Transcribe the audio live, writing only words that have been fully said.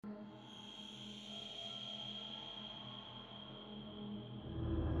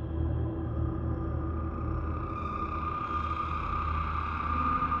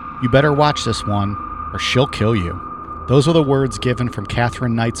"You better watch this one, or she'll kill you." Those were the words given from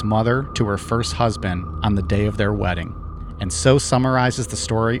Katherine Knight's mother to her first husband on the day of their wedding, and so summarizes the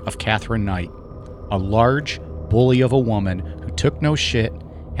story of Katherine Knight, a large bully of a woman who took no shit,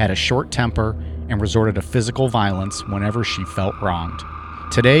 had a short temper, and resorted to physical violence whenever she felt wronged.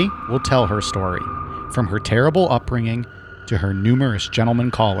 Today, we'll tell her story, from her terrible upbringing to her numerous gentleman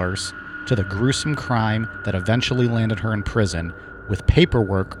callers, to the gruesome crime that eventually landed her in prison with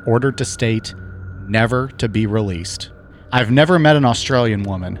paperwork ordered to state, "never to be released." I've never met an Australian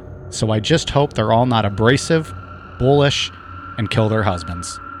woman, so I just hope they're all not abrasive, bullish, and kill their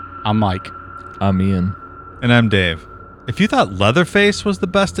husbands. I'm Mike. I'm Ian. And I'm Dave. If you thought Leatherface was the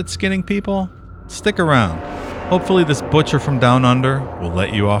best at skinning people, stick around. Hopefully this butcher from down under will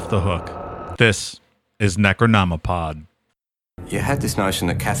let you off the hook. This is Necronomipod. You had this notion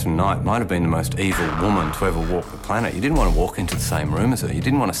that Katherine Knight might have been the most evil woman to ever walk the planet. You didn't want to walk into the same room as her. You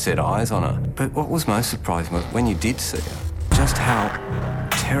didn't want to set eyes on her. But what was most surprising was when you did see her, just how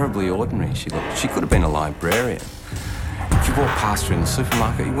terribly ordinary she looked. She could have been a librarian. If you walked past her in the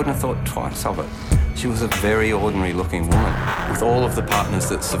supermarket, you wouldn't have thought twice of it. She was a very ordinary looking woman. With all of the partners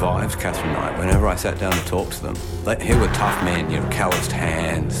that survived Katherine Knight, whenever I sat down to talk to them, here were tough men, calloused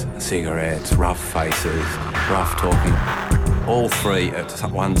hands, cigarettes, rough faces, rough talking. All three at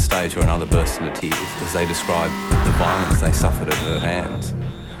one stage or another burst into tears as they described the violence they suffered at her hands.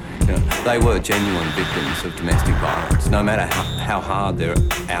 They were genuine victims of domestic violence. No matter how hard their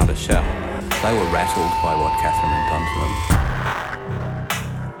outer shell, they were rattled by what Katherine had done to them.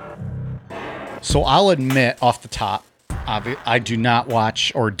 So I'll admit off the top, I do not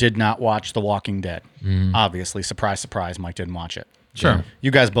watch or did not watch The Walking Dead. Obviously, surprise, surprise, Mike didn't watch it. Sure. Yeah.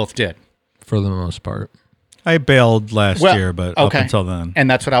 You guys both did. For the most part. I bailed last year, but okay. up until then. And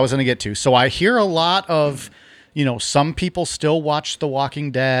that's what I was going to get to. So I hear a lot of, some people still watch The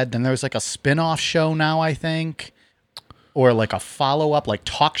Walking Dead. Then there's like a spin-off show now, I think. Or like a follow-up, like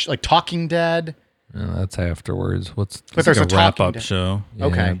Talking Dead. Yeah, that's afterwards. But there's like a wrap-up Talking show. Yeah,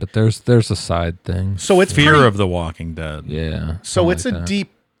 Okay. But there's a side thing. So it's Fear pretty, of the Walking Dead. Yeah. So it's like a that.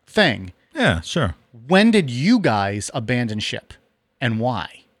 deep thing. Yeah, sure. When did you guys abandon ship, and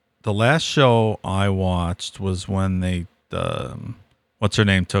why? The last show I watched was when they, what's her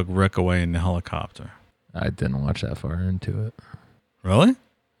name, took Rick away in the helicopter. I didn't watch that far into it. Really?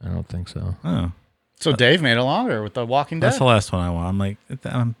 I don't think so. Oh. So Dave made it longer with The Walking Dead. That's the last one I watched. I'm like,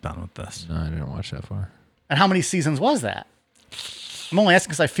 I'm done with this. No, I didn't watch that far. And how many seasons was that? I'm only asking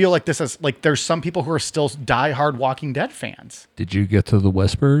because I feel like this is like there's some people who are still diehard Walking Dead fans. Did you get to the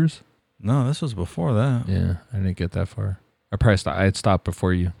Whispers? No, this was before that. Yeah, I didn't get that far. I had stopped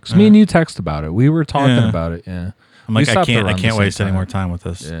before you. Because me and you texted about it. We were talking about it, yeah. I'm like, We I stopped around the can't same waste any time. more time with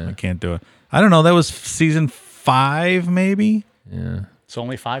this. Yeah. I can't do it. I don't know. That was season 5, maybe? Yeah. So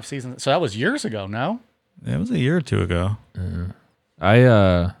only 5 seasons. So that was years ago, no? It was a year or two ago. I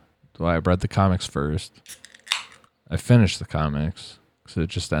read the comics first. I finished the comics because it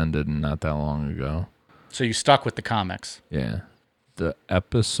just ended not that long ago. So you stuck with the comics. Yeah. The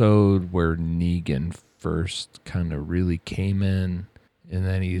episode where Negan first kind of really came in, and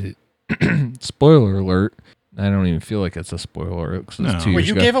then he, spoiler alert, I don't even feel like it's a spoiler because it's No. 2 Well, years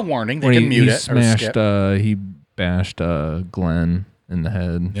you ago. gave a warning. They When can mute he it smashed, or skip. he bashed Glenn in the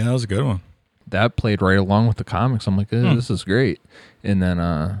head. Yeah, that was a good one. That played right along with the comics. I'm like, this is great. And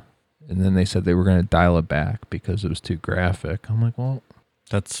then they said they were going to dial it back because it was too graphic. I'm like, well,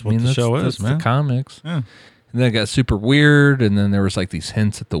 That's what the show is, that's man. the comics. Yeah. And then it got super weird, and then there was like these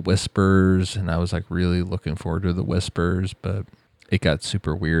hints at the Whispers, and I was like really looking forward to the Whispers, but it got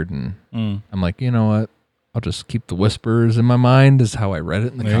super weird, and I'm like, you know what? I'll just keep the Whispers in my mind is how I read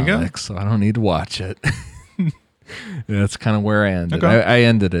it in the There you go. comics, so I don't need to watch it. That's kind of where I ended. Okay. I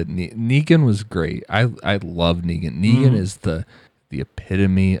ended it. Negan was great. I love Negan. Negan is the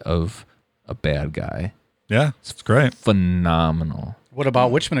epitome of a bad guy. Yeah, it's great. Phenomenal. What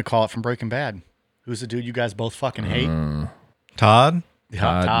about whatchamacallit from Breaking Bad? Who's the dude you guys both fucking hate? Todd? Yeah,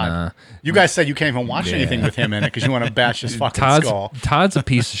 Todd, Todd. nah. You guys said you can't even watch anything with him in it because you want to bash his fucking skull. Todd's a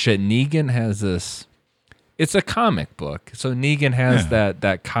piece of shit. Negan has this. It's a comic book, so Negan has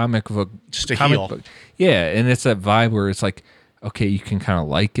that comic book. Just a comic heel. book. Yeah, and it's that vibe where it's like, okay, you can kind of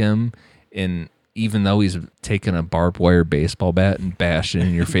like him, and even though he's taking a barbed wire baseball bat and bashing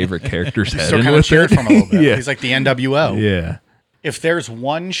in your favorite character's head, Still in kind of with cheered it. from a little bit. Yeah. He's like the NWO. Yeah. If there's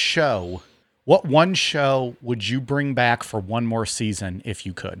one show, what one show would you bring back for one more season if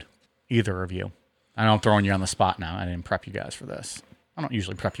you could? Either of you. I know I'm throwing you on the spot now. I didn't prep you guys for this. I don't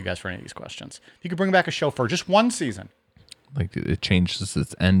usually prep you guys for any of these questions. If you could bring back a show for just one season. Like it changes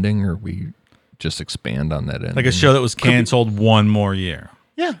its ending, or we just expand on that ending. Like a show that was canceled one more year.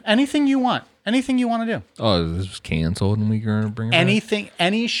 Yeah, anything you want. Anything you want to do. Oh, this was canceled and we're going to bring it back? Anything,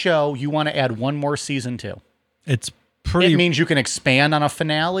 any show you want to add one more season to. It's pretty. It means you can expand on a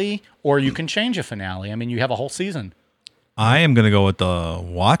finale or you can change a finale. I mean, you have a whole season. I am going to go with the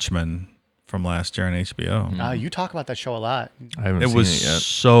Watchmen from last year on HBO. You talk about that show a lot. I haven't It seen was it yet.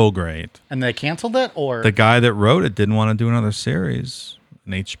 so great. And they canceled it, or The guy that wrote it didn't want to do another series.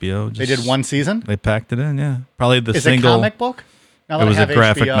 And HBO they just, did one season? They packed it in, yeah. Probably the Is single. it comic book? Now that It was I a have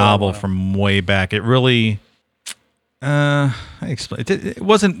graphic HBO, novel I wanna- from way back. It really, I explain. It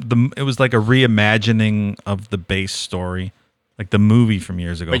wasn't the. It was like a reimagining of the base story, like the movie from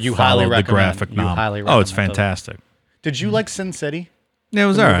years ago. But you highly followed the recommend- graphic you novel. highly Oh, it's recommend those. fantastic. Did you like Sin City? Yeah, it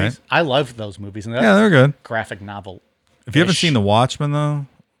was The all right. movies? I loved those movies. And Yeah, they're good. graphic novel. If you haven't Ish. seen The Watchmen, though,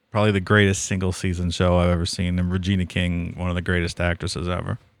 probably the greatest single season show I've ever seen, and Regina King, one of the greatest actresses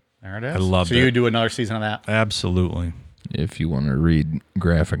ever. There it is. I loved so you it. would do another season of that. Absolutely. If you want to read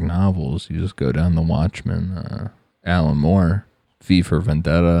graphic novels, you just go down The Watchmen, Alan Moore, V for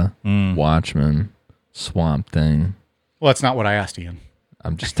Vendetta, Watchmen, Swamp Thing. Well, that's not what I asked Ian.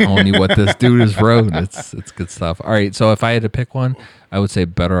 I'm just telling you what this dude has wrote. It's good stuff. All right, so if I had to pick one, I would say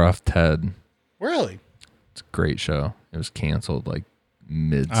Better Off Ted. Really? It's a great show. It was canceled like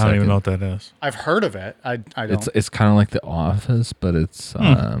mid. I don't even know what that is. I've heard of it. I don't. It's kind of like The Office, but it's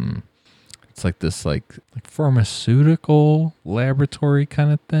like this like pharmaceutical laboratory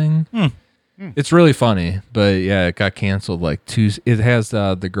kind of thing. It's really funny, but yeah, it got canceled like two. It has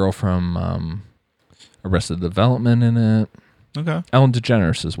the girl from Arrested Development in it. Okay. Ellen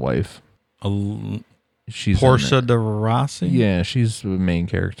DeGeneres' wife. She's in Portia it. de Rossi? Yeah, she's the main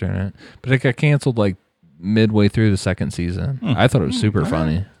character in it. But it got canceled like midway through the second season. I thought it was super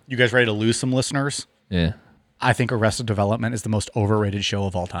funny. You guys ready to lose some listeners? Yeah, I think Arrested Development is the most overrated show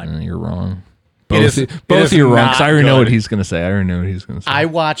of all time. you're wrong. It is- Both it is of you are wrong. not 'Cause I already know good. what he's gonna say. I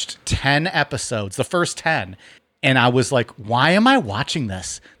watched 10 episodes, the first 10, and I was like, why am I watching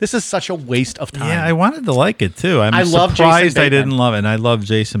this? This is such a waste of time. Yeah, I wanted to like it too. I'm I love surprised Jason I didn't Bateman. love it. And I love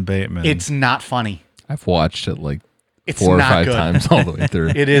Jason Bateman. It's not funny. I've watched it like It's 4 or not 5 good. times all the way through.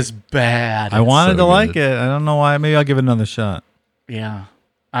 It is bad. I wanted so to like good. it. I don't know why. Maybe I'll give it another shot. Yeah.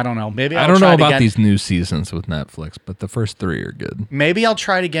 I don't know. Maybe I I'll don't try know it about again. these new seasons with Netflix, but the first 3 are good. Maybe I'll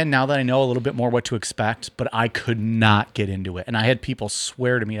try it again now that I know a little bit more what to expect, but I could not get into it. And I had people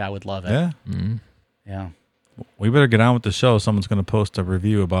swear to me I would love it. Yeah. Yeah. We better get on with the show. Someone's going to post a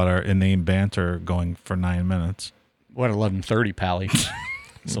review about our inane banter going for 9 minutes. What 11:30, Pally.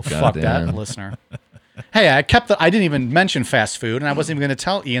 So fuck Goddamn. that, listener. Hey, I didn't even mention fast food, and I wasn't even going to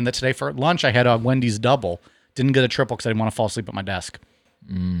tell Ian that today for lunch I had a Wendy's double. Didn't get a triple because I didn't want to fall asleep at my desk.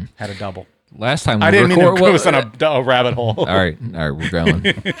 Had a double. Last time we I didn't mean to record- go us on a rabbit hole. all right, we're going.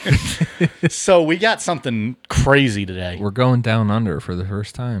 So we got something crazy today. We're going down under for the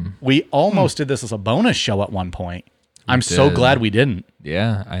first time. We almost did this as a bonus show at one point. I'm so did. glad we didn't.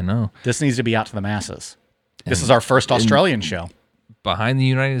 Yeah, I know. This needs to be out to the masses. This is our first Australian show. Behind the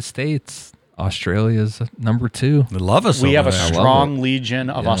United States, Australia's number 2. They love us. We have over a there. strong legion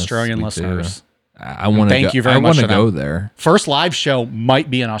of Yes, Australian we do. listeners. I want to. Thank you very I much want to to go them. there. First live show might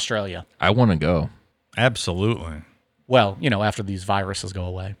be in Australia. I want to go. Absolutely. Well, after these viruses go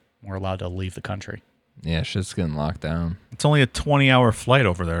away, we're allowed to leave the country. Yeah, shit's getting locked down. It's only a 20-hour flight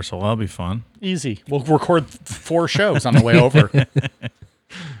over there, so that'll be fun. Easy. We'll record 4 shows on the way over.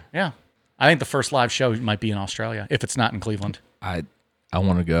 Yeah. I think the first live show might be in Australia, if it's not in Cleveland. I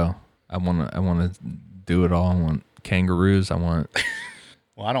want to go. I want to do it all. I want kangaroos. I want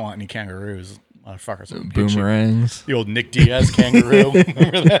Well, I don't want any kangaroos. Motherfuckers. will hit you. boomerangs. The old Nick Diaz kangaroo.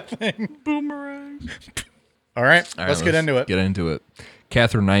 Remember that thing? Boomerang. All right, All right, let's get into it. Get into it.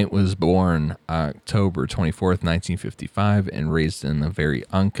 Catherine Knight was born October 24th, 1955, and raised in a very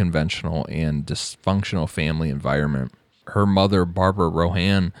unconventional and dysfunctional family environment. Her mother, Barbara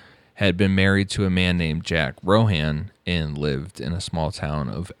Rohan, had been married to a man named Jack Rohan and lived in a small town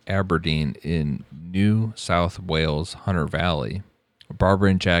of Aberdeen in New South Wales, Hunter Valley. Barbara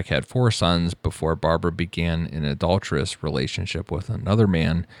and Jack had 4 sons before Barbara began an adulterous relationship with another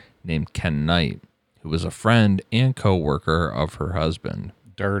man named Ken Knight, who was a friend and co-worker of her husband.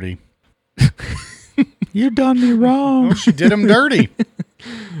 Dirty. You done me wrong. She did him dirty.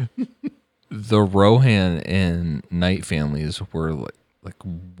 The Rohan and Knight families were like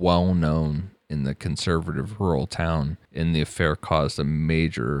well known in the conservative rural town, and the affair caused a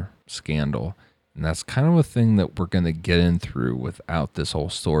major scandal. And that's kind of a thing that we're going to get in through without this whole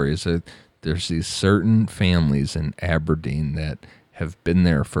story, is that there's these certain families in Aberdeen that have been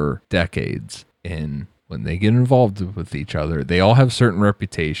there for decades, and when they get involved with each other, they all have certain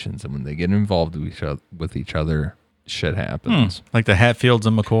reputations, and when they get involved with each other, shit happens. Like the Hatfields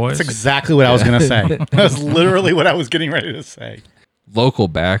and McCoys. That's exactly what I was going to say. That's literally what I was getting ready to say. Local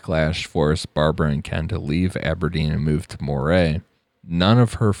backlash forced Barbara and Ken to leave Aberdeen and move to Moray. None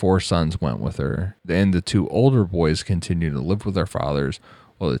of her 4 sons went with her, and the 2 older boys continued to live with their fathers,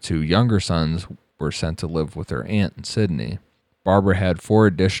 while the 2 younger sons were sent to live with their aunt in Sydney. Barbara had 4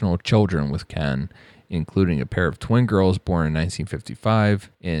 additional children with Ken, including a pair of twin girls born in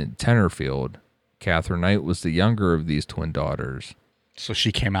 1955 in Tenterfield. Catherine Knight was the younger of these twin daughters. So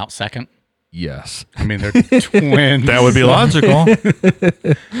she came out second? Yes. I mean, they're twins. That would be logical.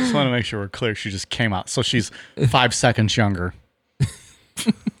 Just want to make sure we're clear. She just came out. So she's 5 seconds younger.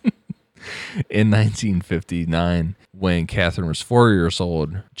 In 1959, when Catherine was 4 years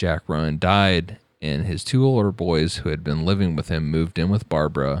old, Jack Rowan died, and his 2 older boys who had been living with him moved in with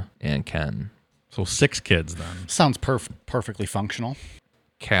Barbara and Ken. So 6 kids then. Sounds perfectly functional.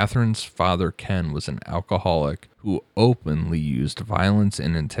 Catherine's father, Ken, was an alcoholic who openly used violence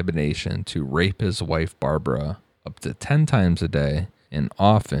and intimidation to rape his wife, Barbara, up to 10 times a day, and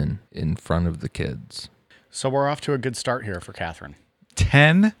often in front of the kids. So we're off to a good start here for Catherine.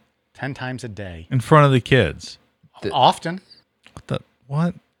 10 10 times a day. in front of the kids. Often.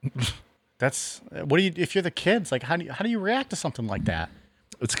 What? That's what do you if you're the kids, like how do you react to something like that?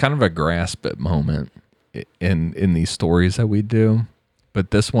 It's kind of a grasp it moment in these stories that we do,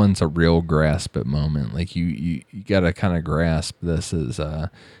 but this one's a real grasp it moment. Like you got to kind of grasp this as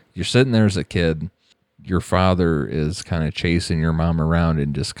you're sitting there as a kid, your father is kind of chasing your mom around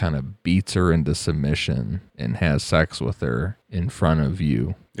and just kind of beats her into submission and has sex with her in front of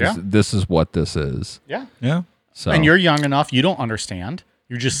you. Yeah. This is what this is. Yeah. Yeah. So And you're young enough, you don't understand.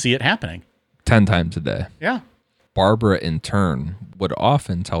 You just see it happening. 10 times a day. Yeah. Barbara, in turn, would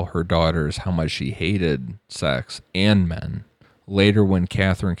often tell her daughters how much she hated sex and men. Later, when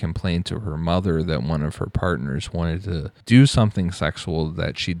Catherine complained to her mother that one of her partners wanted to do something sexual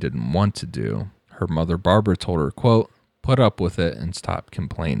that she didn't want to do, her mother, Barbara, told her, quote, "Put up with it and stop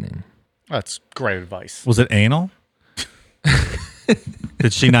complaining." That's great advice. Was it anal?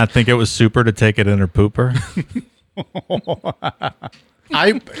 Did she not think it was super to take it in her pooper?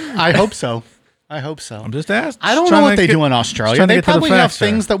 I hope so. I hope so. I'm just asking. I don't know what they do in Australia. They get to the probably have facts here.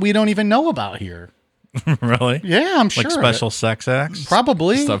 things that we don't even know about here. Really? Yeah, I'm sure. Like special sex acts?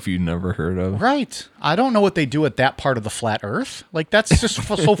 Probably. Stuff you never heard of. Right. I don't know what they do at that part of the flat earth. Like, that's just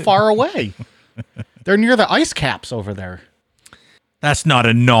so far away. They're near the ice caps over there. That's not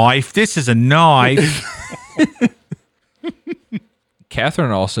a knife. This is a knife.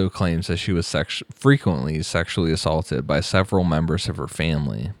 Catherine also claims that she was frequently sexually assaulted by several members of her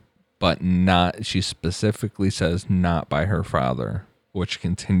family, but not, she specifically says, not by her father, which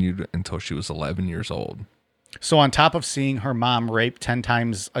continued until she was 11 years old. So on top of seeing her mom raped 10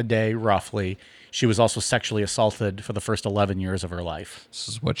 times a day, roughly, she was also sexually assaulted for the first 11 years of her life. This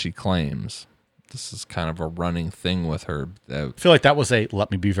is what she claims. This is kind of a running thing with her. I feel like that was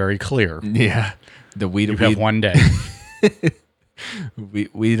let me be very clear. Yeah. You have one day.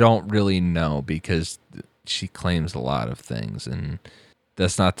 We don't really know because she claims a lot of things, and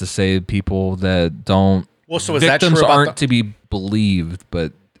that's not to say people that don't. Well, so is that victims true about aren't to be believed,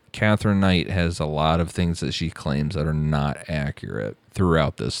 but Catherine Knight has a lot of things that she claims that are not accurate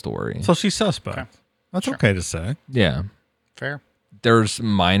throughout this story. So she's suspect. Okay. That's Sure. okay to say. Yeah. Fair. There's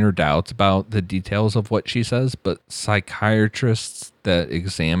minor doubts about the details of what she says, but psychiatrists that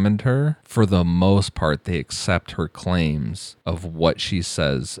examined her, for the most part, they accept her claims of what she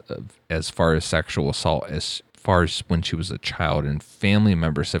says as far as sexual assault, as far as when she was a child, and family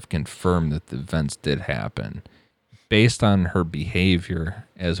members have confirmed that the events did happen. Based on her behavior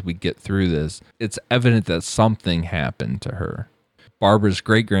as we get through this, it's evident that something happened to her. Barbara's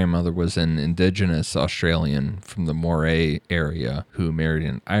great-grandmother was an Indigenous Australian from the Moray area who married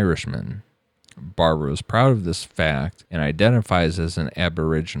an Irishman. Barbara was proud of this fact and identifies as an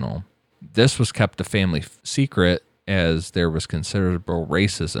Aboriginal. This was kept a family secret as there was considerable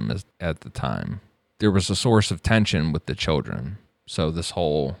racism at the time. There was a source of tension with the children. So this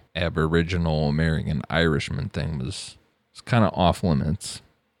whole Aboriginal marrying an Irishman thing was kind of off limits.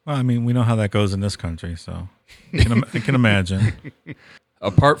 Well, I mean, we know how that goes in this country, so I can imagine.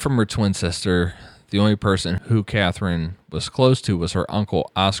 Apart from her twin sister, the only person who Catherine was close to was her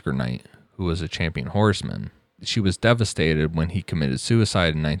uncle Oscar Knight, who was a champion horseman. She was devastated when he committed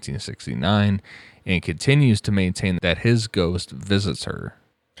suicide in 1969 and continues to maintain that his ghost visits her.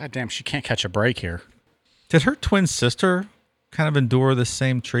 God damn, she can't catch a break here. Did her twin sister kind of endure the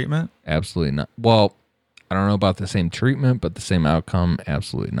same treatment? Absolutely not. Well, I don't know about the same treatment, but the same outcome,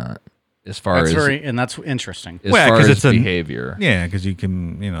 absolutely not. As far That's as that's interesting. as Well, far 'cause as it's a- behavior. Yeah, because you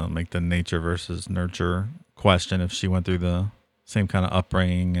can, make the nature versus nurture question if she went through the same kind of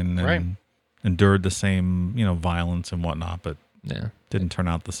upbringing and Right. endured the same, violence and whatnot, but Yeah. didn't turn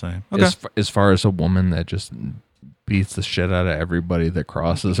out the same. Okay. As far as a woman that just beats the shit out of everybody that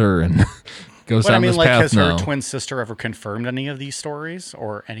crosses her and goes But I down mean, this like, path, has her no. twin sister ever confirmed any of these stories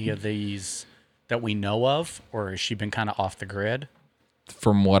or any of these that we know of? Or has she been kind of off the grid?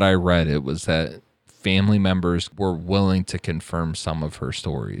 From what I read, it was that family members were willing to confirm some of her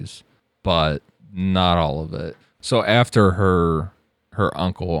stories, but not all of it. So after her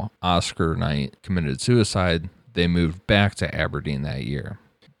uncle, Oscar Knight, committed suicide, they moved back to Aberdeen that year.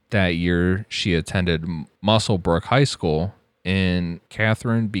 That year, she attended Musselbrook High School, and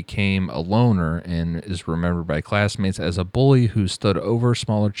Catherine became a loner and is remembered by classmates as a bully who stood over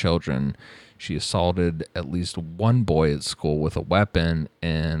smaller children. She assaulted at least one boy at school with a weapon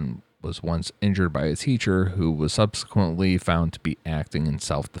and was once injured by a teacher who was subsequently found to be acting in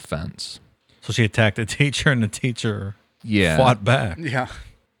self-defense. So she attacked a teacher, and the teacher Yeah. fought back. Yeah.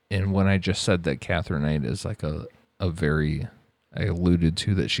 And when I just said that Catherine Knight is like a very, I alluded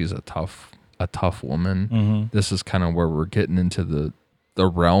to that she's a tough woman. This is kind of where we're getting into the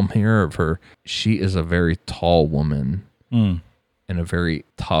realm here of her. She is a very tall woman and a very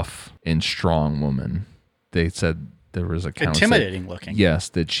tough and strong woman. They said there was accounts Intimidating looking. Yes,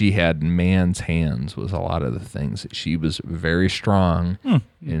 that she had man's hands was a lot of the things. She was very strong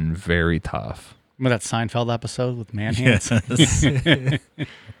and very tough. Remember that Seinfeld episode with man hands? Yes.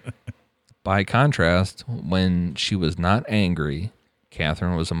 By contrast, when she was not angry,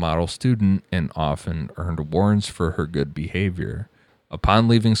 Catherine was a model student and often earned awards for her good behavior. Upon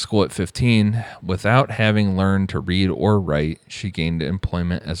leaving school at 15, without having learned to read or write, she gained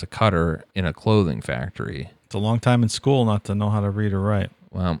employment as a cutter in a clothing factory. It's a long time in school not to know how to read or write.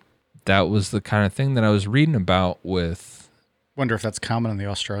 Well, that was the kind of thing that I was reading about with, Wonder if that's common in the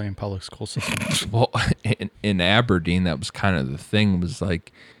Australian public school system. well, in Aberdeen, that was kind of the thing, was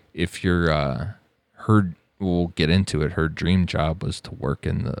like, if you're, we'll get into it, her dream job was to work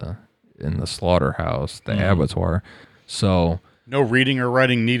in the slaughterhouse, the abattoir. So No reading or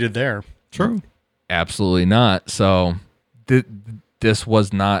writing needed there. True. absolutely not. So this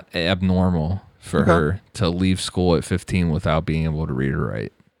was not abnormal for her to leave school at 15 without being able to read or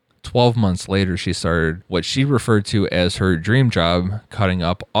write. 12 months later, she started what she referred to as her dream job, cutting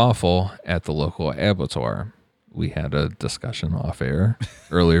up offal at the local abattoir. We had a discussion off air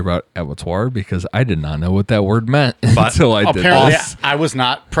earlier about abattoir because I did not know what that word meant until I did Apparently, this. I was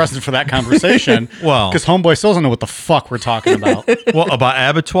not present for that conversation. Well- because Homeboy still doesn't know what the fuck we're talking about. Well, about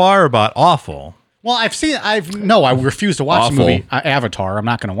abattoir or about awful? Well, I refuse to watch the Awful. movie Avatar. I'm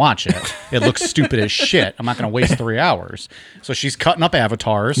not going to watch it. It looks stupid as shit. I'm not going to waste 3 hours. So she's cutting up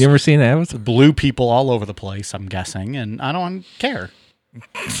avatars, You ever seen Avatar? blue people all over the place, I'm guessing, and I don't care.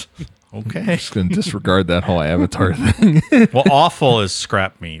 Okay. Just going to disregard that whole Avatar thing. Well, awful is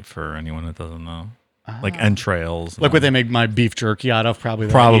scrap meat for anyone that doesn't know. Like entrails. Look what they make my beef jerky out of, probably.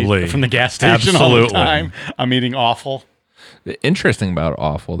 that I Probably. eat from the gas station all the Absolutely. time. I'm eating awful. The interesting about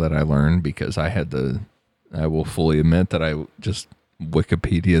awful that I learned, because I will fully admit that I just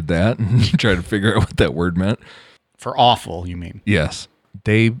Wikipedia'd that and tried to figure out what that word meant. For awful, you mean? Yes.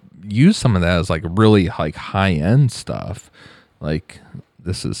 They use some of that as like really like high end stuff. Like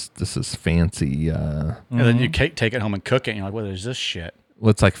this is fancy. And then you take it home and cook it, and you're like, what is this shit? Well,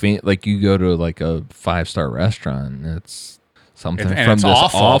 it's like you go to like a 5-star restaurant. And it's something And from it's this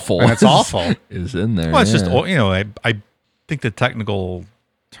awful. And it's awful. is in there. Well, it's just, yeah. I think the technical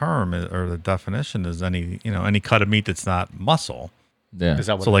term or the definition is any cut of meat that's not muscle. Yeah. Is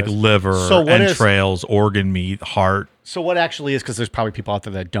that what So it like is? liver, So what is- entrails, organ meat, heart. So what actually is, because there's probably people out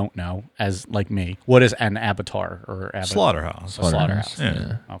there that don't know, as like me, what is an abattoir or Slaughterhouse. A slaughterhouse.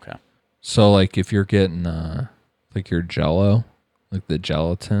 Yeah. Okay. So like if you're getting like your Jello, like the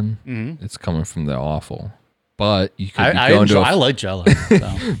gelatin, it's coming from the offal. But you could be going to I like Jello.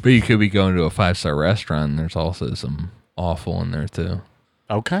 So. but you could be going to a 5-star restaurant and there's also some offal in there too.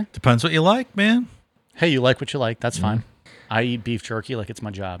 Okay. Depends what you like, man. Hey, you like what you like. That's fine. I eat beef jerky like it's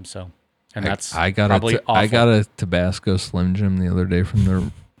my job. So, and that's I got probably awful. I got a Tabasco Slim Jim the other day from the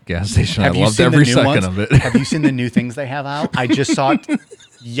gas station. I Have you loved seen the every new second ones? of it. Have you seen the new things they have out? I just saw it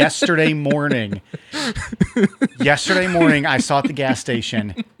yesterday morning. Yesterday morning, I saw at the gas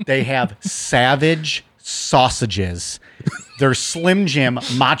station, they have Savage sausages. They're Slim Jim,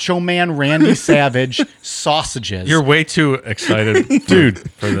 Macho Man Randy Savage sausages. You're way too excited, dude,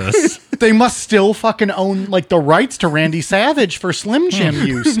 for this. They must still fucking own like the rights to Randy Savage for Slim Jim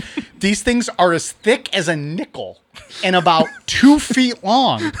use. These things are as thick as a nickel and about 2 feet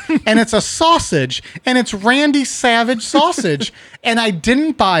long. And it's a sausage, and it's Randy Savage sausage. And I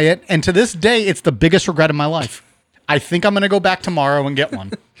didn't buy it, and to this day, it's the biggest regret of my life. I think I'm going to go back tomorrow and get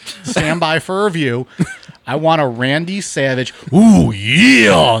one. Stand by for a review. I want a Randy Savage. Ooh,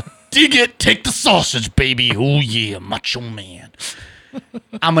 yeah. Dig it. Take the sausage, baby. Ooh, yeah. Macho Man.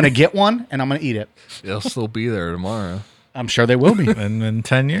 I'm going to get one, and I'm going to eat it. They'll still be there tomorrow. I'm sure they will be. And in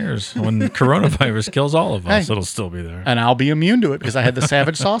 10 years, when coronavirus kills all of us, Hey. it'll still be there. And I'll be immune to it because I had the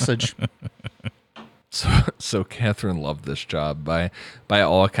Savage sausage. So Catherine loved this job by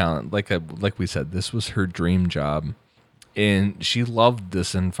all accounts. Like we said, this was her dream job. And she loved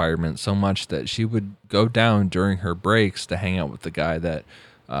this environment so much that she would go down during her breaks to hang out with the guy that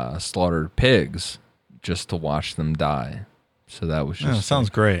slaughtered pigs just to watch them die. So that was just... sounds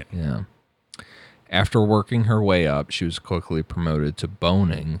great. Yeah. After working her way up, she was quickly promoted to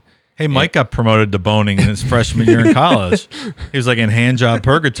boning. Hey, Mike got promoted to boning in his freshman year in college. He was like in hand job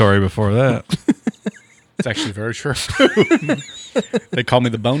purgatory before that. It's actually very true. They call me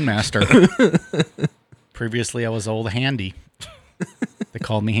the Bone Master. Previously, I was old Handy. They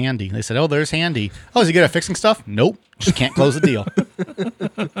called me Handy. They said, "Oh, there's Handy. Oh, is he good at fixing stuff? Nope. Just can't close the deal."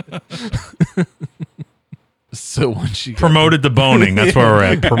 So when she got Promoted to boning. That's where we're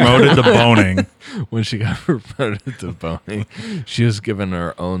at. Promoted to boning. when she got promoted to boning, she was given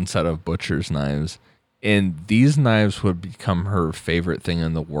her own set of butcher's knives. And these knives would become her favorite thing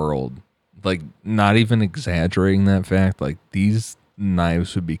in the world. Like, not even exaggerating that fact. Like, these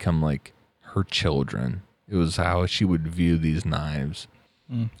knives would become like her children. It was how she would view these knives.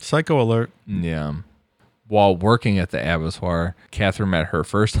 Psycho alert. Yeah. While working at the abattoir, Catherine met her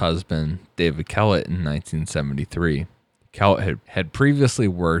first husband, David Kellett, in 1973. Kellett had previously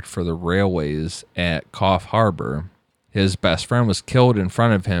worked for the railways at Coff Harbor. His best friend was killed in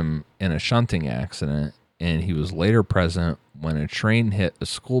front of him in a shunting accident, and he was later present when a train hit a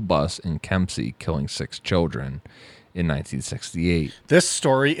school bus in Kempsey, killing 6 children in 1968. This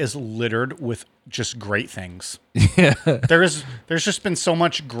story is littered with just great things. Yeah. There's just been so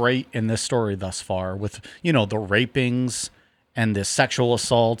much great in this story thus far with, the rapings and the sexual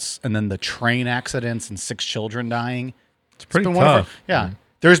assaults and then the train accidents and 6 children dying. It's pretty been tough.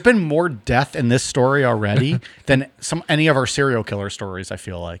 There's been more death in this story already than any of our serial killer stories, I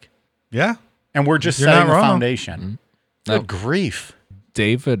feel like. Yeah. And we're just You're setting not the wrong. foundation. Good grief.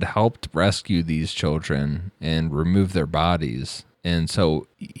 David helped rescue these children and remove their bodies. And so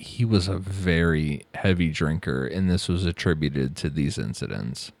he was a very heavy drinker, and this was attributed to these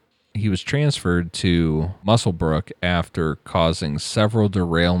incidents. He was transferred to Musselbrook after causing several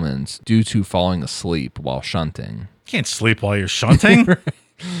derailments due to falling asleep while shunting. You can't sleep while you're shunting.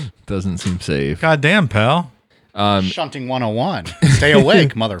 Doesn't seem safe. Goddamn, pal. Shunting 101. Stay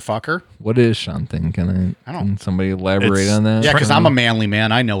awake, motherfucker. What is shunting? Can somebody elaborate It's- on that? Yeah, because I'm a manly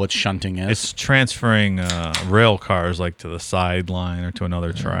man. I know what shunting is. It's transferring rail cars like to the sideline or to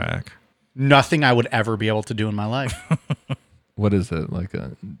another track. Nothing I would ever be able to do in my life. What is it?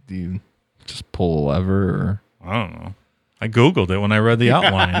 Do you just pull a lever or? I don't know. I Googled it when I read the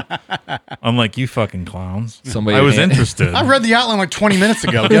outline. I'm like, you fucking clowns. Somebody I was interested. I read the outline like 20 minutes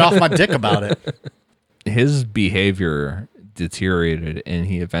ago. Get off my dick about it. His behavior deteriorated and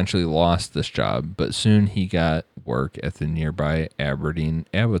he eventually lost this job, but soon he got work at the nearby Aberdeen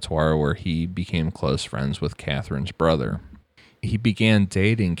abattoir where he became close friends with Catherine's brother. He began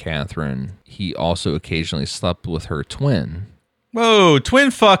dating Catherine. He also occasionally slept with her twin. Whoa,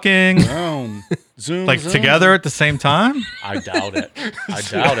 twin fucking. Boom. Zoom. Like zoom. together at the same time? I doubt it. I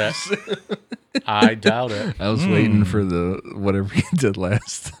doubt it. I doubt it. I was waiting for the whatever he did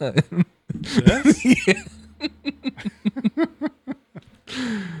last time.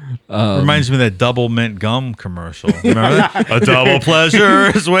 Reminds me of that double mint gum commercial. Remember that? A double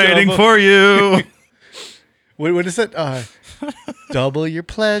pleasure is waiting for you. What is it? Double your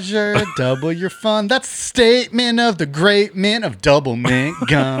pleasure, double your fun. That's the statement of the great mint of double mint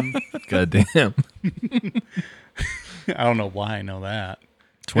gum. Goddamn. I don't know why I know that.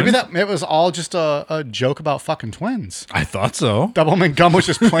 Maybe it was all just a joke about fucking twins. I thought so. Double mint gum was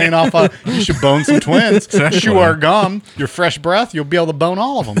just playing off you should bone some twins. Chew our gum, your fresh breath, you'll be able to bone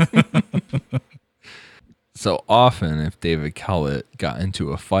all of them. So often, if David Kellett got into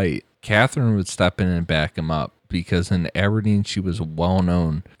a fight, Catherine would step in and back him up because in Aberdeen, she was well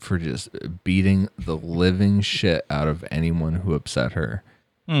known for just beating the living shit out of anyone who upset her.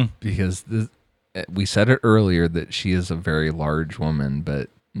 Because we said it earlier that she is a very large woman, but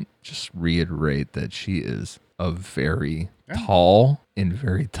just reiterate that she is a very tall and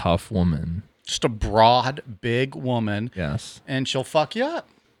very tough woman. Just a broad, big woman. Yes. And she'll fuck you up.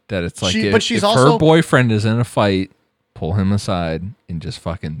 That it's like But she's if also her boyfriend is in a fight, pull him aside and just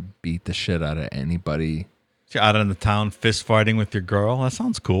fucking beat the shit out of anybody. You're out in the town fist fighting with your girl. That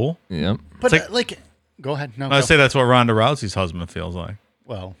sounds cool. Yep. But like, go ahead. No, I go. say that's what Ronda Rousey's husband feels like.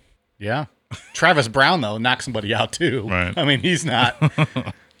 Well, yeah. Travis Brown, though, knocks somebody out, too. Right. I mean, he's not,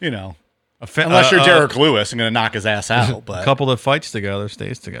 unless you're Derek Lewis, I'm going to knock his ass out. But A couple that fights together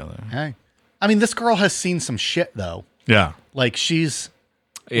stays together. hey. I mean, this girl has seen some shit, though. Yeah. Like, she's...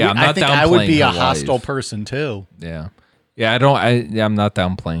 Yeah, I'm I not think I would downplaying be her a hostile life. person, too. Yeah. Yeah, I'm not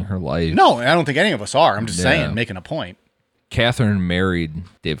downplaying her life. No, I don't think any of us are. I'm just Yeah. saying, making a point. Catherine married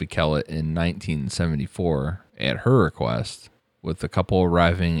David Kellett in 1974 at her request, with the couple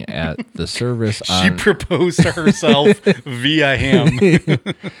arriving at the service She on... proposed to herself via him.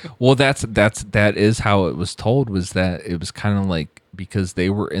 Well, that is how it was told, was that it was kind of like, because they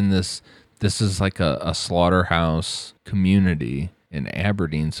were in this is like a slaughterhouse community in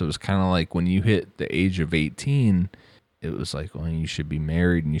Aberdeen, so it was kind of like when you hit the age of 18, it was like, well, you should be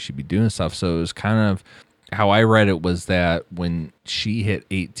married and you should be doing stuff. So it was kind of, how I read it was that when she hit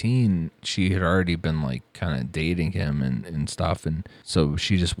 18, she had already been like kind of dating him and stuff. And so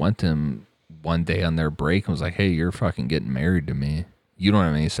she just went to him one day on their break and was like, hey, you're fucking getting married to me. You don't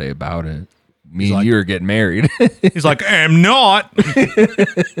have anything to say about it. Me and you are getting married. He's like, I'm not.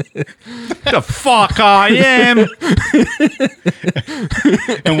 The fuck I am.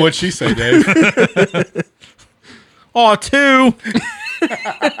 And what'd she say, Dave? Oh, two.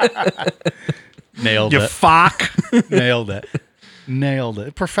 Nailed You it. fuck. Nailed it. Nailed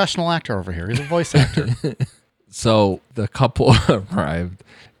it. Professional actor over here. He's a voice actor. So the couple arrived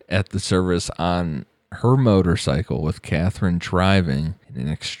at the service on her motorcycle with Catherine driving and an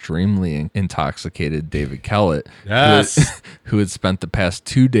extremely intoxicated David Kellett, Yes. who had spent the past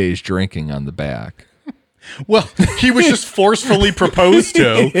 2 days drinking on the back. Well, he was just forcefully proposed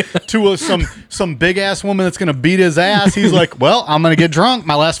to some big ass woman that's gonna beat his ass. He's like, well, I'm gonna get drunk.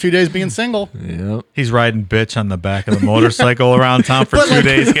 My last few days being single. Yep. He's riding bitch on the back of the motorcycle around town for But, 2 like,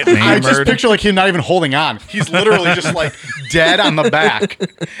 days getting I hammered. just picture like him not even holding on. He's literally just like dead on the back,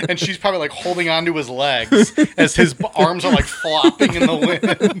 and she's probably like holding onto his legs as his arms are like flopping in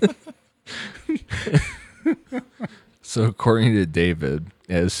the wind. So according to David,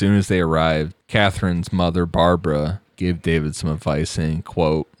 as soon as they arrived, Catherine's mother, Barbara, gave David some advice saying,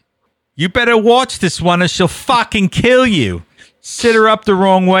 quote, You better watch this one or she'll fucking kill you. Sit her up the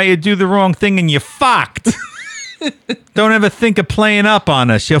wrong way or do the wrong thing and you're fucked. Don't ever think of playing up on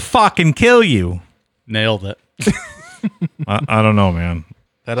her. She'll fucking kill you. Nailed it. I don't know, man.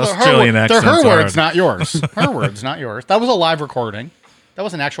 That They're Australian accent's her hard. words, not yours. Her words, not yours. That was a live recording. That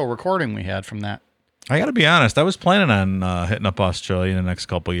was an actual recording we had from that. I got to be honest. I was planning on hitting up Australia in the next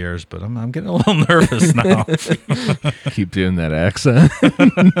couple of years, but I'm getting a little nervous now. keep doing that accent.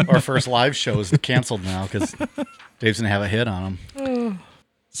 Our first live show is canceled now because Dave's going to have a hit on him.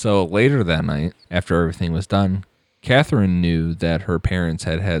 So later that night, after everything was done, Catherine knew that her parents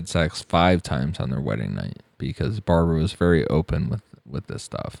had had sex 5 times on their wedding night because Barbara was very open with this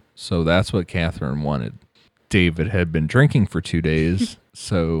stuff. So that's what Catherine wanted. David had been drinking for 2 days,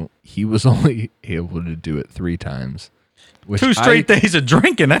 so he was only able to do it 3 times. Which 2 straight days of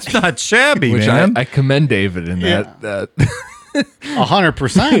drinking. That's not shabby, which man. I commend David in Yeah. that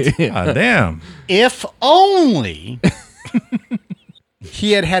 100%. God damn. If only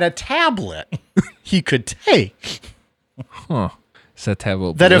he had had a tablet he could take. Is that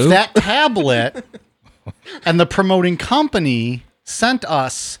tablet That if blue? that tablet and the promoting company sent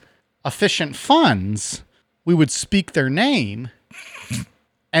us efficient funds, we would speak their name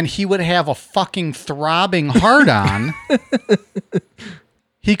and he would have a fucking throbbing hard-on.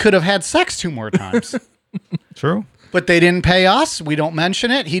 He could have had sex 2 more times. True. But they didn't pay us. We don't mention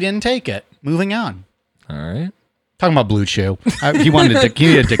it. He didn't take it. Moving on. All right. Talking about Blue Chew. He needed dick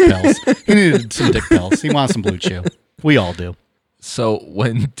pills. He needed some dick pills. He wants some Blue Chew. We all do. So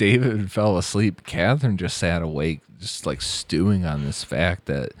when David fell asleep, Catherine just sat awake, just like stewing on this fact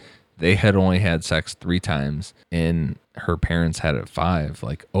that they had only had sex 3 times and her parents had it 5,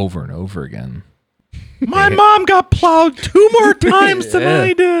 like over and over again. My mom got plowed 2 more times than Yeah.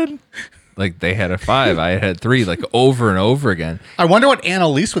 I did. Like they had a 5, I had 3, like over and over again. I wonder what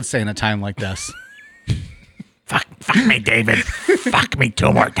Annalise would say in a time like this. Fuck me, David. Fuck me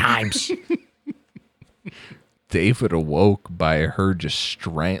 2 more times. David awoke by her just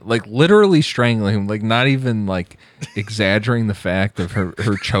literally strangling him, like not even like exaggerating the fact of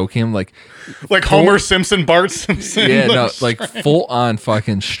her choking him, like Homer Simpson, Bart Simpson. yeah, no, like full on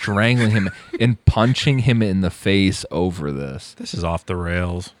fucking strangling him and punching him in the face over this. This is off the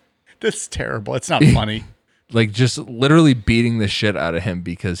rails. This is terrible. It's not funny. Like just literally beating the shit out of him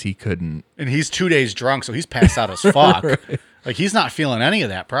because he couldn't. And he's 2 days drunk, so he's passed out as fuck. Right. Like he's not feeling any of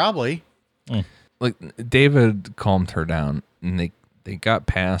that, probably. Like David calmed her down, and they got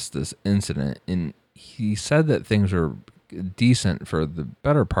past this incident, and he said that things were decent for the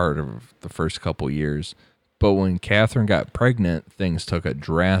better part of the first couple years. But when Catherine got pregnant, things took a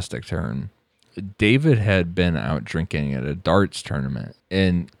drastic turn. David had been out drinking at a darts tournament,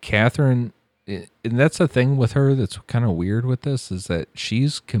 and Catherine, and that's the thing with her that's kind of weird with this, is that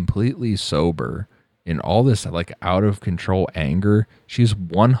she's completely sober in all this like out of control anger. She's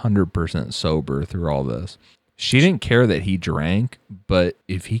 100% sober through all this. She didn't care that he drank, but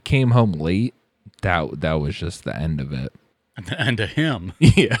if he came home late, that was just the end of it. At the end of him.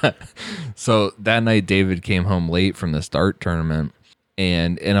 Yeah. So that night, David came home late from this dart tournament,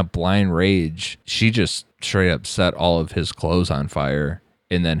 and in a blind rage, she just straight up set all of his clothes on fire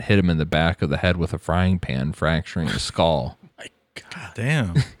and then hit him in the back of the head with a frying pan, fracturing his skull. Oh my God.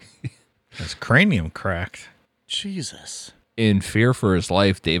 Damn. His cranium cracked. Jesus. In fear for his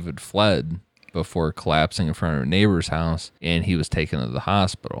life, David fled before collapsing in front of a neighbor's house, and he was taken to the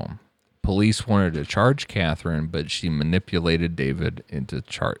hospital. Police wanted to charge Catherine, but she manipulated David into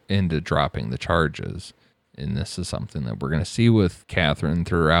dropping the charges. And this is something that we're going to see with Catherine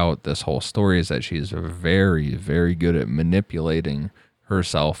throughout this whole story, is that she's very, very good at manipulating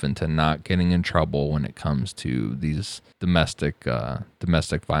herself into not getting in trouble when it comes to these domestic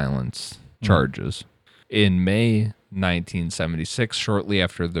violence charges. In May 1976, shortly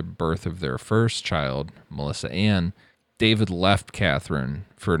after the birth of their first child, Melissa Ann, David left Catherine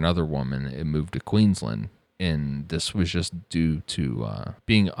for another woman and moved to Queensland. And this was just due to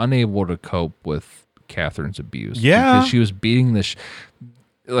being unable to cope with Catherine's abuse. Yeah. Because she was beating this.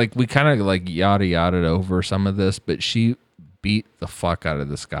 Like, we kind of like yada over some of this, but she beat the fuck out of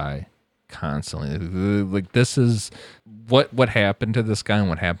this guy constantly. Like, this is what happened to this guy, and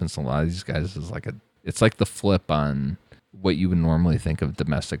what happens to a lot of these guys is it's like the flip on what you would normally think of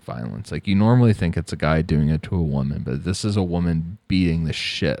domestic violence. Like, you normally think it's a guy doing it to a woman, but this is a woman beating the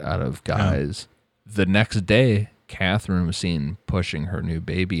shit out of guys. Yeah. The next day, Catherine was seen pushing her new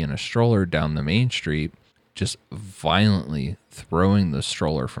baby in a stroller down the main street, just violently throwing the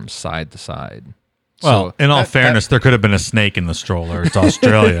stroller from side to side. Well, so, in all fairness, there could have been a snake in the stroller. It's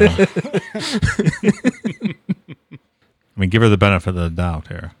Australia. I mean, give her the benefit of the doubt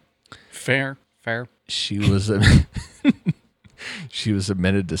here. Fair. She was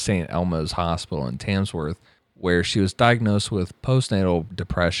admitted to St. Elmo's Hospital in Tamsworth, where she was diagnosed with postnatal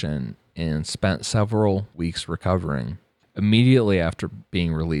depression and spent several weeks recovering. Immediately after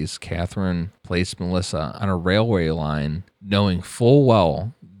being released, Catherine placed Melissa on a railway line, knowing full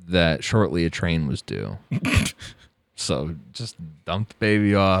well that shortly a train was due. So just dumped the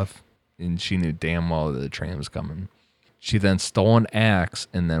baby off, and she knew damn well that the train was coming. She then stole an axe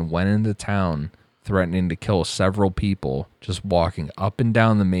and then went into town, threatening to kill several people, just walking up and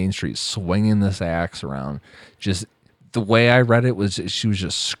down the main street, swinging this axe around. Just the way I read it was she was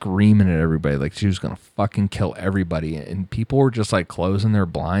just screaming at everybody like she was going to fucking kill everybody. And people were just like closing their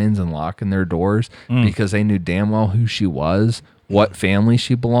blinds and locking their doors because they knew damn well who she was, what family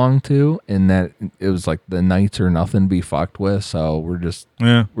she belonged to, and that it was like the nights are nothing to be fucked with. So we're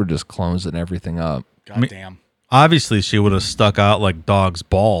just closing everything up. Goddamn. Obviously, she would have stuck out like dog's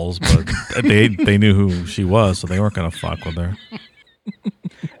balls, but they knew who she was, so they weren't going to fuck with her.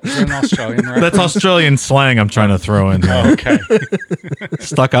 Is there an Australian reference? That's Australian slang I'm trying to throw in here. Oh, okay.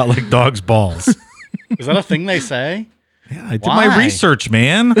 Stuck out like dog's balls. Is that a thing they say? Yeah, I did my research,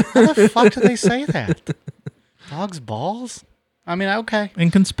 man. How the fuck do they say that? Dog's balls? I mean, okay.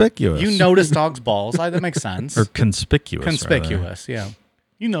 Inconspicuous. You notice dog's balls. That makes sense. Or conspicuous. Conspicuous, yeah.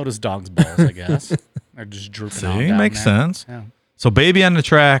 You notice dog's balls, I guess. They're just drooping out. See, makes sense. Yeah. So, baby on the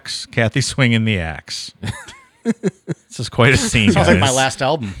tracks, Kathy swinging the axe. This is quite a scene. Sounds like my last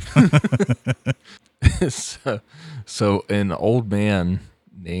album. So an old man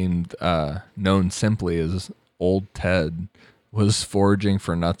named, known simply as Old Ted, was foraging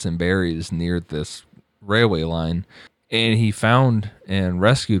for nuts and berries near this railway line, and he found and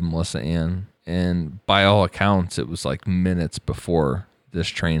rescued Melissa Ann. And by all accounts, it was like minutes before this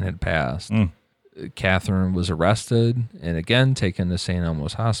train had passed. Catherine was arrested and again taken to St.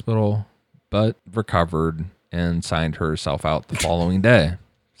 Elmo's Hospital, but recovered and signed herself out the following day.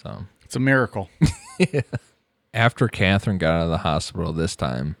 So it's a miracle. Yeah. After Catherine got out of the hospital this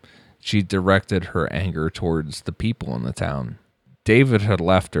time, she directed her anger towards the people in the town. David had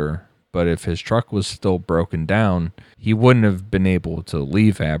left her, but if his truck was still broken down, he wouldn't have been able to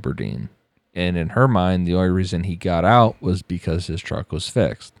leave Aberdeen. And in her mind, the only reason he got out was because his truck was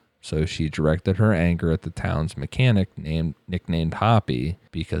fixed. So she directed her anger at the town's mechanic nicknamed Hoppy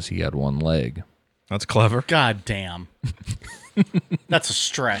because he had one leg. That's clever. God damn. That's a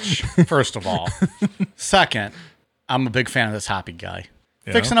stretch, first of all. Second, I'm a big fan of this Hoppy guy.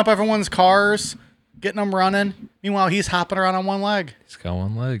 Yeah. Fixing up everyone's cars, getting them running. Meanwhile, he's hopping around on one leg. He's got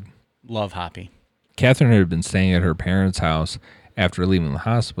one leg. Love Hoppy. Catherine had been staying at her parents' house after leaving the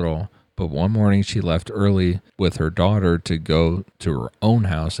hospital, but one morning she left early with her daughter to go to her own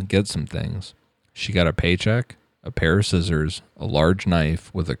house and get some things. She got a paycheck, a pair of scissors, a large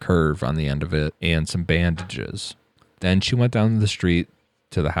knife with a curve on the end of it, and some bandages. Then she went down the street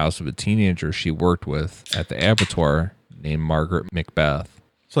to the house of a teenager she worked with at the abattoir named Margaret Macbeth.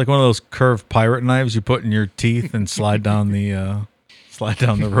 It's like one of those curved pirate knives you put in your teeth and slide down the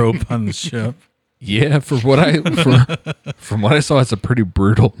rope on the ship. Yeah, from what I saw, it's a pretty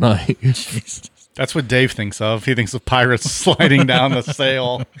brutal knife. That's what Dave thinks of. He thinks of pirates sliding down the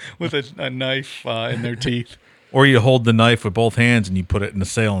sail with a knife in their teeth. Or you hold the knife with both hands and you put it in the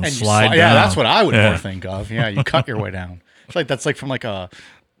sail and You slide down. Yeah, that's what I would more think of. Yeah, you cut your way down. It's like that's like from like a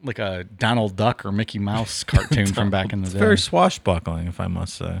Donald Duck or Mickey Mouse cartoon from back in the day. Very swashbuckling, if I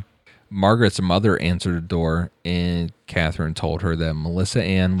must say. Margaret's mother answered the door, and Catherine told her that Melissa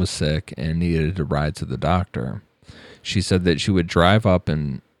Ann was sick and needed a ride to the doctor. She said that she would drive up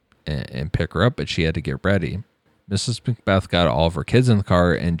and pick her up, but she had to get ready. Mrs. Macbeth got all of her kids in the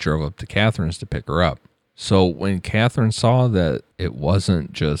car and drove up to Catherine's to pick her up. So when Catherine saw that it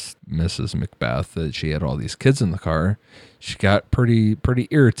wasn't just Mrs. Macbeth, that she had all these kids in the car, she got pretty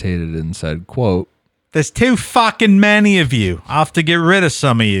irritated and said, quote, "There's too fucking many of you. I'll have to get rid of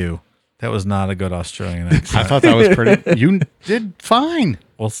some of you." That was not a good Australian accent. I thought that was pretty. You did fine.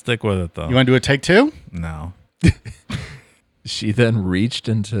 We'll stick with it, though. You want to do a take two? No. She then reached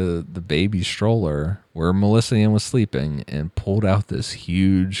into the baby stroller where Melissa Ann was sleeping and pulled out this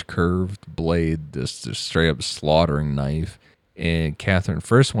huge curved blade, this straight up slaughtering knife. And Catherine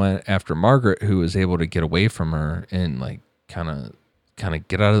first went after Margaret, who was able to get away from her and like kind of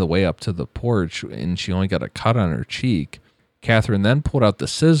get out of the way up to the porch, and she only got a cut on her cheek. Catherine then pulled out the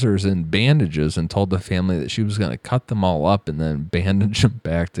scissors and bandages and told the family that she was going to cut them all up and then bandage them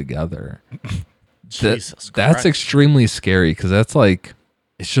back together. Jesus That's Christ. extremely scary because that's like,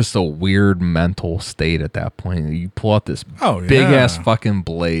 it's just a weird mental state at that point. You pull out this big ass fucking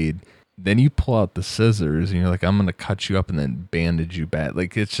blade, then you pull out the scissors and you're like, I'm going to cut you up and then bandage you back.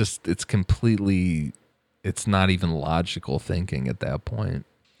 Like it's completely, it's not even logical thinking at that point.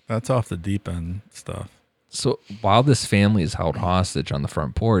 That's off the deep end stuff. So while this family is held hostage on the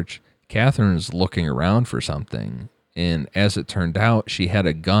front porch, Catherine is looking around for something. And as it turned out, she had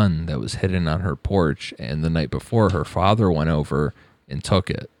a gun that was hidden on her porch. And the night before, her father went over and took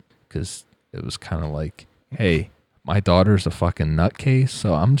it because it was kind of like, hey, my daughter's a fucking nutcase,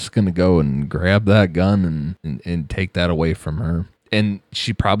 so I'm just going to go and grab that gun and take that away from her. And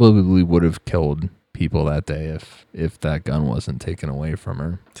she probably would have killed people that day if that gun wasn't taken away from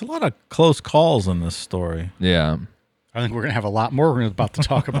her. It's a lot of close calls in this story. Yeah. I think we're gonna have a lot more we're about to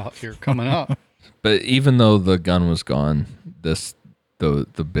talk about here coming up. But even though the gun was gone, the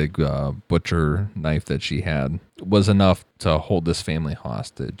big butcher knife that she had was enough to hold this family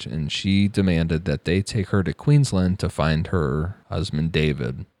hostage, and she demanded that they take her to Queensland to find her husband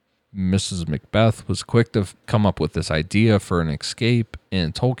David. Mrs. Macbeth was quick to come up with this idea for an escape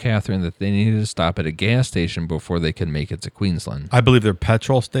and told Catherine that they needed to stop at a gas station before they could make it to Queensland. I believe they're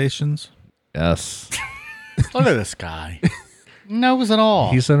petrol stations. Yes. Look at this guy. Knows it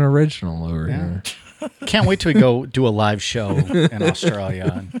all. He's an original over here. Can't wait till we go do a live show in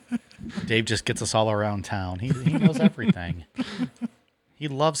Australia. And Dave just gets us all around town. He knows everything. He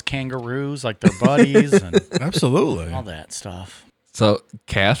loves kangaroos like they're buddies and Absolutely. all that stuff. So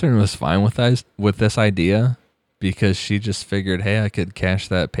Catherine was fine with this idea because she just figured, hey, I could cash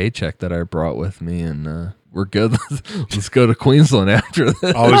that paycheck that I brought with me and we're good. Let's go to Queensland after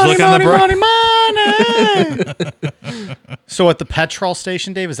this. Always looking on the money. So at the petrol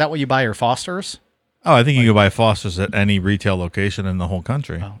station, Dave, is that what you buy your Fosters? Oh, I think you can buy Foster's at any retail location in the whole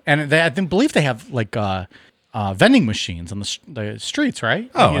country. Oh. And I believe they have like vending machines on the streets,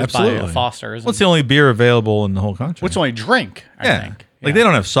 right? Oh, you just absolutely. buy Foster's. What's the only beer available in the whole country? What's the only drink, I think. Like they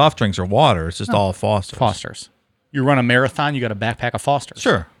don't have soft drinks or water. It's just all Foster's. Foster's. You run a marathon, you got a backpack of Foster's.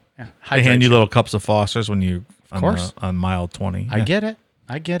 Sure. Yeah. They hand you little cups of Foster's when you course. on mile 20. I get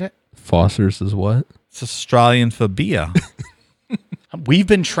it. Foster's is what? It's Australian phobia. We've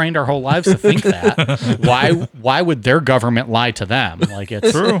been trained our whole lives to think that. Why would their government lie to them? Like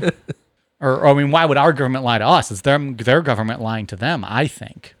it's True. or I mean, why would our government lie to us? It's their government lying to them, I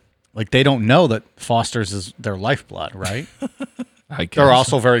think. Like they don't know that Foster's is their lifeblood, right? I guess. They're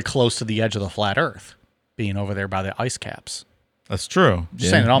also very close to the edge of the flat earth, being over there by the ice caps. That's true.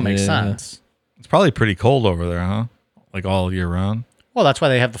 Just saying it all makes Yeah. sense. It's probably pretty cold over there, huh? Like all year round. Well, that's why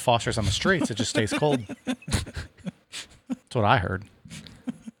they have the Fosters on the streets. It just stays cold. That's what I heard.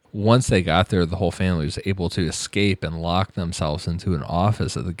 Once they got there, the whole family was able to escape and lock themselves into an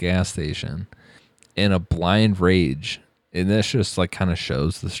office at the gas station in a blind rage. And this just like kind of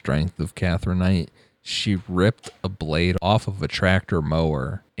shows the strength of Catherine Knight. She ripped a blade off of a tractor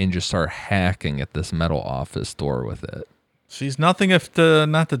mower and just started hacking at this metal office door with it. She's nothing if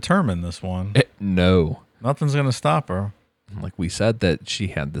not determined, this one. No. Nothing's going to stop her. Like we said that she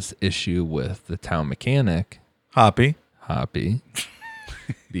had this issue with the town mechanic, Hoppy.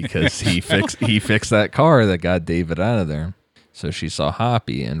 because he fixed that car that got David out of there. So she saw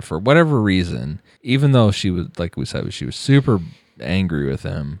Hoppy, and for whatever reason, even though she was, like we said, she was super angry with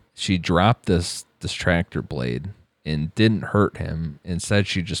him, she dropped this tractor blade and didn't hurt him. Instead,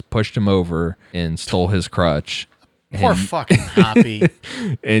 she just pushed him over and stole his crutch. Poor fucking Hoppy.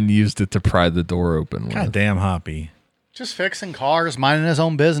 And used it to pry the door open with. God damn Hoppy. Just fixing cars, minding his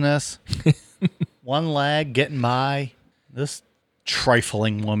own business. One leg getting by. This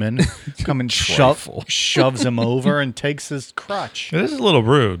trifling woman coming shoves him over and takes his crutch. It is a little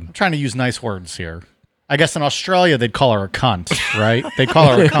rude. I'm trying to use nice words here. I guess in Australia they'd call her a cunt, right? They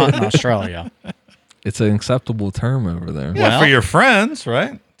call her a cunt in Australia. It's an acceptable term over there. Yeah, Well- for your friends,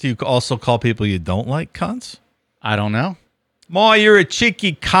 right? Do you also call people you don't like cunts? I don't know. Ma, you're a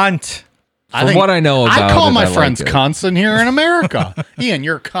cheeky cunt. From what I know about I call it, my I like friends it. cunts in here in America. Ian,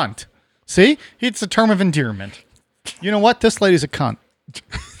 you're a cunt. See? It's a term of endearment. You know what? This lady's a cunt.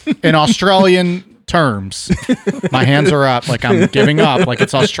 In Australian terms. My hands are up like I'm giving up like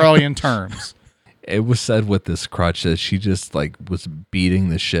it's Australian terms. It was said with this crutch that she just like was beating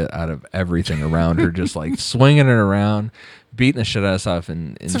the shit out of everything around her, just like swinging it around, beating the shit out of stuff.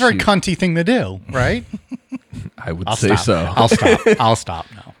 And It's a very cunty thing to do, right? I would I'll say stop. so. I'll stop. I'll stop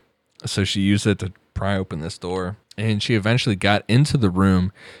now. So she used it to pry open this door, and she eventually got into the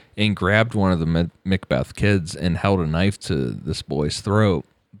room and grabbed one of the Macbeth kids and held a knife to this boy's throat.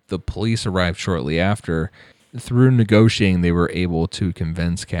 The police arrived shortly after. Through negotiating, they were able to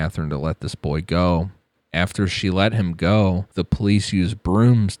convince Catherine to let this boy go. After she let him go, the police used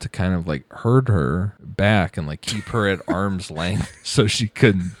brooms to kind of like herd her back and like keep her at arm's length so she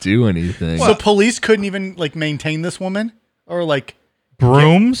couldn't do anything. So police couldn't even like maintain this woman? Or like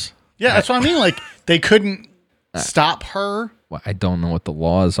Brooms? yeah, that's what I mean. Like they couldn't stop her. Well, I don't know what the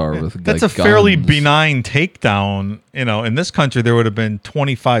laws are with That's like, a fairly guns. benign takedown. You know, in this country, there would have been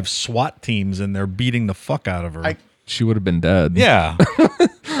 25 SWAT teams in there beating the fuck out of her. She would have been dead. yeah.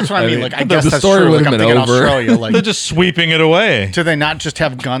 That's what I mean. Like I the guess that's story true. would Like have I'm been thinking over. Australia. Like They're just sweeping it away. do they not just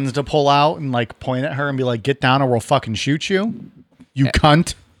have guns to pull out and like point at her and be like, "Get down, or we'll fucking shoot you, you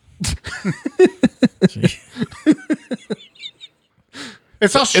cunt"?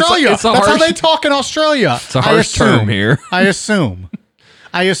 It's Australia. it's a That's how harsh- they talk in Australia. It's a harsh term here. I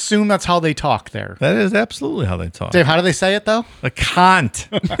assume that's how they talk there. That is absolutely how they talk. Dave, how do they say it though? A cunt.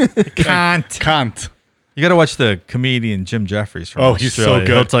 Cunt. Cunt. You got to watch the comedian Jim Jeffries from Oh, he's so Australia.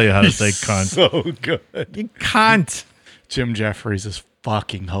 good. He'll tell you how to He's say cunt. So good. You cunt. Jim Jeffries is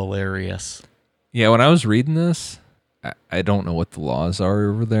fucking hilarious. Yeah, when I was reading this, I don't know what the laws are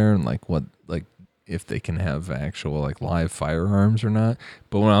over there and like what like if they can have actual like live firearms or not.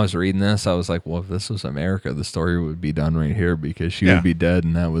 But when I was reading this, I was like, well, if this was America, the story would be done right here because she Yeah. would be dead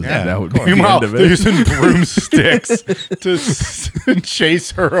and that would be the Meanwhile, end of they're it. using broomsticks to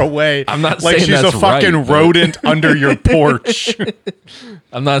chase her away. I'm not like saying she's a that's fucking right, but- rodent under your porch.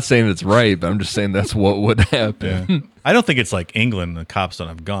 I'm not saying it's right, but I'm just saying that's what would happen. I don't think it's like England. The cops don't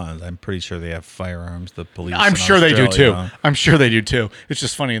have guns. I'm pretty sure they have firearms. The police. I'm in sure they do too. Australia. I'm sure they do too. It's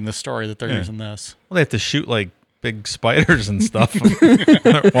just funny in this story that they're using this. Well, they have to shoot like big spiders and stuff when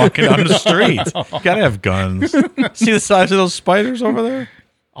they're walking down the street. You gotta have guns. See the size of those spiders over there?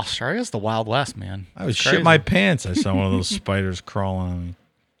 Australia's the Wild West, man. I would It's shit crazy. my pants. I saw one of those spiders crawling on me.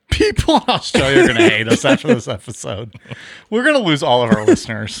 People in Australia are going to hate us after this episode. We're going to lose all of our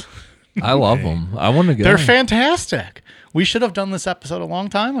listeners. I love them. I want to go. They're fantastic. We should have done this episode a long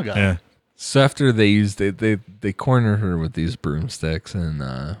time ago. Yeah. So after they cornered her with these broomsticks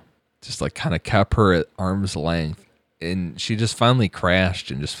and just like kind of kept her at arm's length, and she just finally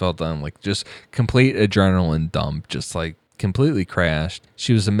crashed and just fell down, like just complete adrenaline dump, just like completely crashed.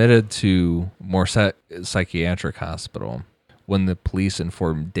 She was admitted to more psychiatric hospital. When the police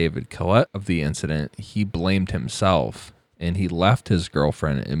informed David Collette of the incident, he blamed himself, and he left his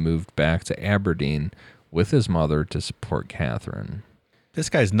girlfriend and moved back to Aberdeen with his mother to support Catherine. This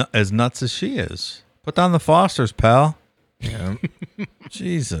guy's as nuts as she is. Put down the Fosters, pal. Yeah.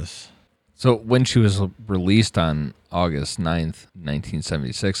 Jesus. So when she was released on August 9th,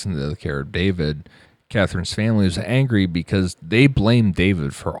 1976, into the care of David, Catherine's family was angry because they blamed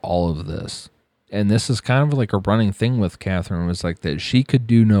David for all of this. And this is kind of like a running thing with Catherine, was like that she could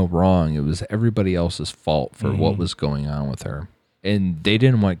do no wrong. It was everybody else's fault for what was going on with her. And they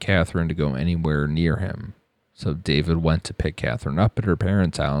didn't want Catherine to go anywhere near him. So David went to pick Catherine up at her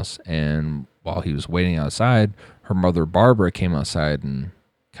parents' house, and while he was waiting outside, her mother Barbara came outside and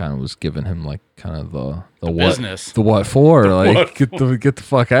kind of was giving him like kind of the what business. The what for, like what get the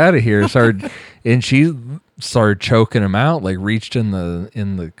fuck out of here. And she started choking him out, like reached in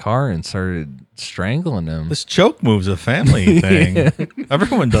the car and started strangling him. This choke move's a family thing.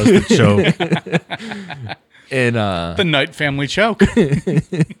 Everyone does the choke. And The Knight family choke.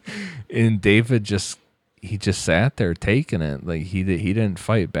 and David just sat there taking it, like he didn't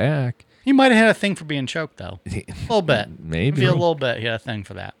fight back. He might have had a thing for being choked, though. A little bit. Maybe. A little bit. He had a thing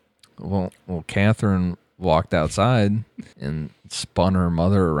for that. Well, Catherine walked outside and spun her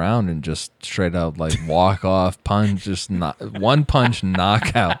mother around and just straight out like walk off punch, one punch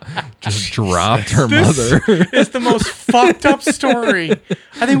knockout, just dropped her mother. It's the most fucked up story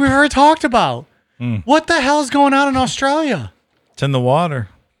I think we've ever talked about. What the hell is going on in Australia? It's in the water.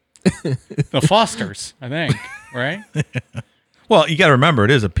 The Fosters, I think, right? Well, you got to remember,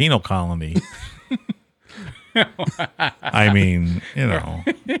 it is a penal colony. I mean, you know.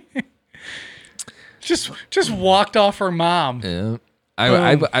 Just walked off her mom. Yeah.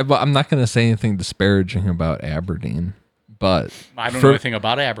 I'm not going to say anything disparaging about Aberdeen, but I don't know anything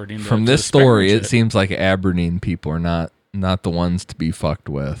about Aberdeen. From this story, it seems like Aberdeen people are not the ones to be fucked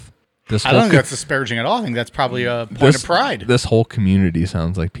with. I don't think that's disparaging at all. I think that's probably a point of pride. This whole community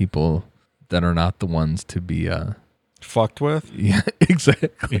sounds like people that are not the ones to be fucked with. Yeah,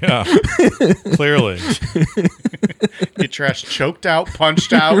 exactly. Yeah, clearly. Get your ass choked out,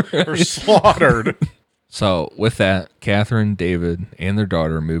 punched out, or slaughtered. So with that, Catherine, David, and their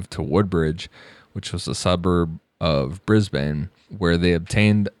daughter moved to Woodbridge, which was a suburb of Brisbane, where they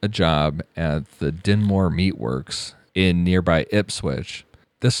obtained a job at the Dinmore Meat Works in nearby Ipswich.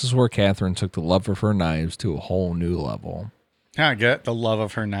 This is where Catherine took the love of her knives to a whole new level. I get the love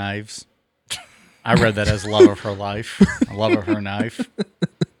of her knives. I read that as love of her life. A love of her knife.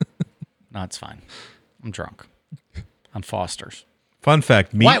 No, it's fine. I'm drunk. On Foster's. Fun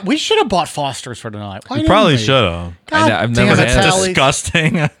fact. Why? We should have bought Foster's for tonight. Why we didn't probably we? should have. I've never had it. It's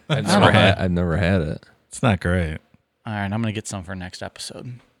disgusting. I've never had it. It's not great. All right, I'm going to get some for next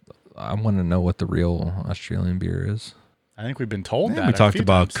episode. I want to know what the real Australian beer is. I think we've been told that. We talked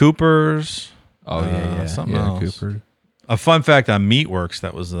about times. Cooper's. Oh, yeah. Something yeah, else. Cooper. A fun fact on Meatworks,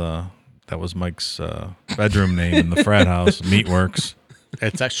 that was Mike's bedroom name in the frat house, Meatworks.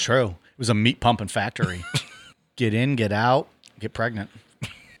 That's true. It was a meat pumping factory. Get in, get out, get pregnant.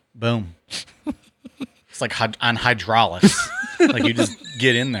 Boom. It's like on hydraulics. Like you just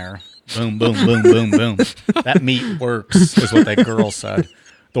get in there. Boom, boom, boom, boom, boom. That meat works, is what that girl said.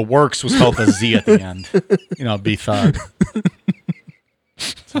 The works was spelled with a Z at the end. You know, be thug.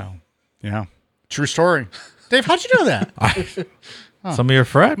 So, yeah. True story. Dave, how'd you know that? Some of your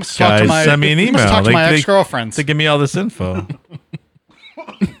frats talk to guys send me an email. Must talk to my ex-girlfriends. They give me all this info.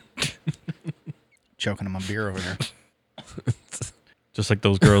 Choking on my beer over here. Just like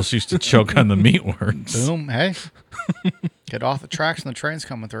those girls used to choke on the Meatworks. Boom. Hey. Get off the tracks and the train's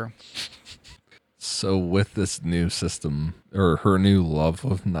coming through. So with this new system, or her new love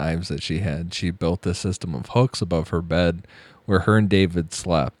of knives that she had, she built a system of hooks above her bed where her and David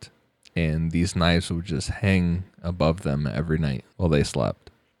slept. And these knives would just hang above them every night while they slept.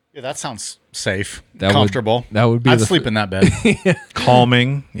 Yeah, that sounds safe, That comfortable. That would be I'd sleep in that bed.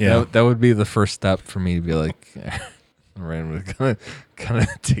 Calming. Yeah. That would be the first step for me to be like, I'm kind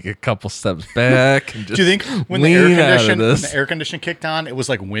of take a couple steps back. And just Do you think when the air condition kicked on, it was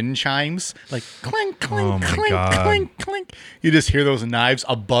like wind chimes, like clink, clink, Oh my clink, God. clink, clink? You just hear those knives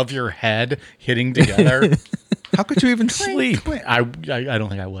above your head hitting together. How could you even Clink, sleep? clink. I don't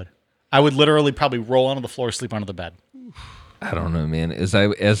think I would. I would literally probably roll onto the floor, sleep under the bed. I don't know, man. As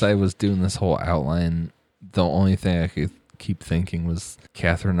I was doing this whole outline, the only thing I could keep thinking was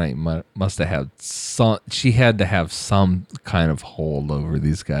Catherine Knight must have had she had to have some kind of hold over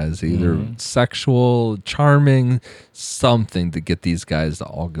these guys, either sexual, charming, something to get these guys to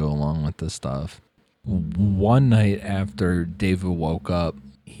all go along with this stuff. One night after David woke up,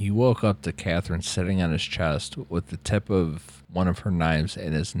 he woke up to Catherine sitting on his chest with the tip of one of her knives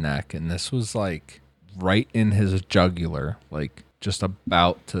in his neck. And this was like right in his jugular, like just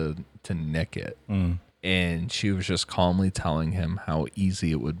about to nick it. And she was just calmly telling him how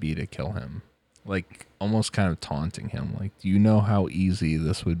easy it would be to kill him. Like almost kind of taunting him. Like, do you know how easy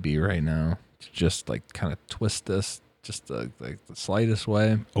this would be right now? To just like kind of twist this just like the slightest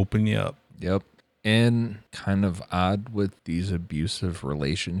way. Open you up. Yep. And kind of odd with these abusive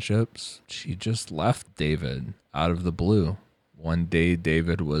relationships, she just left David out of the blue. One day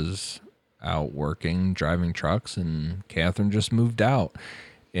David was out working, driving trucks, and Catherine just moved out.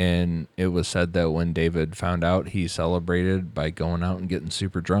 And it was said that when David found out, he celebrated by going out and getting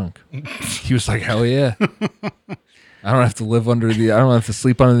super drunk. He was like, hell yeah. I don't have to I don't have to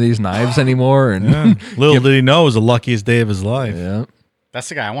sleep under these knives anymore. And Little did he know it was the luckiest day of his life. yeah. That's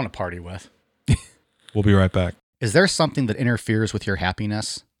the guy I want to party with. We'll be right back. Is there something that interferes with your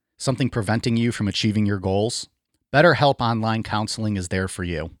happiness? Something preventing you from achieving your goals? BetterHelp Online Counseling is there for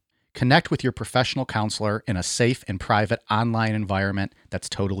you. Connect with your professional counselor in a safe and private online environment that's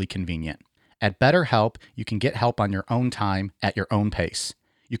totally convenient. At BetterHelp, you can get help on your own time at your own pace.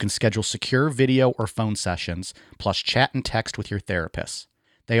 You can schedule secure video or phone sessions, plus chat and text with your therapist.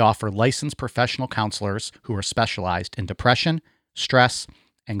 They offer licensed professional counselors who are specialized in depression, stress,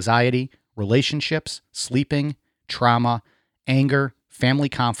 anxiety, relationships, sleeping, trauma, anger, family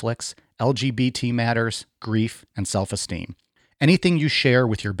conflicts, LGBT matters, grief, and self-esteem. Anything you share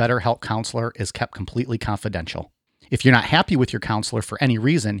with your BetterHelp counselor is kept completely confidential. If you're not happy with your counselor for any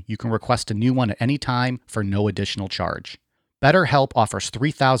reason, you can request a new one at any time for no additional charge. BetterHelp offers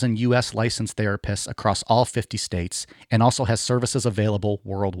 3,000 U.S. licensed therapists across all 50 states and also has services available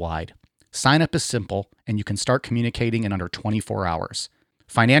worldwide. Sign up is simple, and you can start communicating in under 24 hours.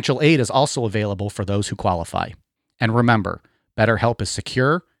 Financial aid is also available for those who qualify. And remember, BetterHelp is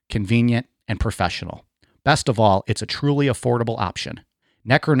secure, convenient, and professional. Best of all, it's a truly affordable option.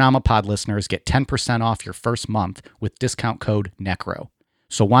 Necronomipod listeners get 10% off your first month with discount code NECRO.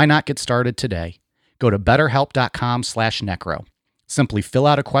 So why not get started today? Go to betterhelp.com/necro. Simply fill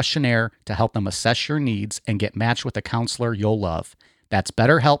out a questionnaire to help them assess your needs and get matched with a counselor you'll love. That's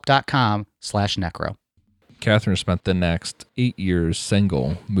betterhelp.com/necro. Catherine spent the next 8 years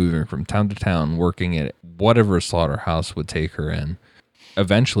single, moving from town to town, working at whatever slaughterhouse would take her in.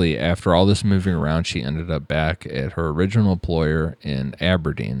 Eventually, after all this moving around, she ended up back at her original employer in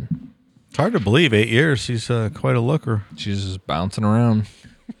Aberdeen. It's hard to believe. 8 years. She's quite a looker. She's just bouncing around.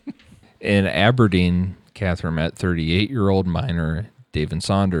 In Aberdeen, Catherine met 38-year-old miner David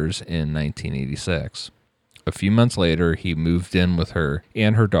Saunders in 1986. A few months later, he moved in with her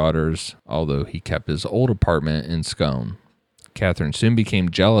and her daughters, although he kept his old apartment in Scone. Catherine soon became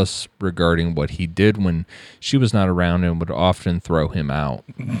jealous regarding what he did when she was not around and would often throw him out.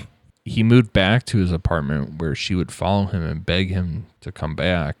 He moved back to his apartment where she would follow him and beg him to come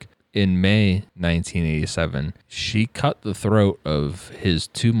back. In May 1987, she cut the throat of his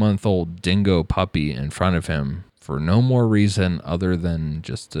 2-month-old dingo puppy in front of him for no more reason other than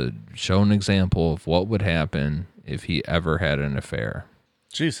just to show an example of what would happen if he ever had an affair.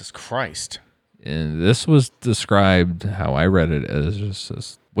 Jesus Christ. And this was described, how I read it, as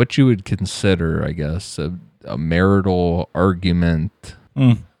just what you would consider, I guess, a marital argument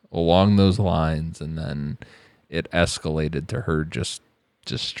along those lines. And then it escalated to her just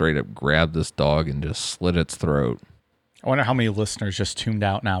straight up grabbed this dog and just slit its throat. I wonder how many listeners just tuned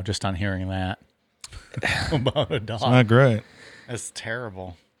out now just on hearing that about a dog. It's not great. That's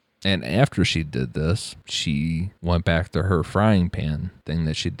terrible. And after she did this, she went back to her frying pan thing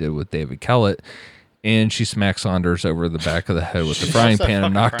that she did with David Kellett, and she smacked Saunders over the back of the head with the frying pan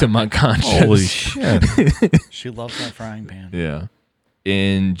and knocked him unconscious. Holy shit. She loves that frying pan. Yeah.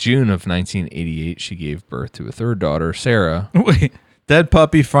 In June of 1988, she gave birth to a third daughter, Sarah. Wait, dead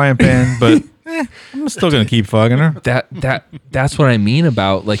puppy, frying pan, but I'm still going to keep fucking her. That's what I mean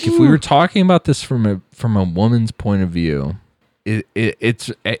about, like, if we were talking about this from a woman's point of view,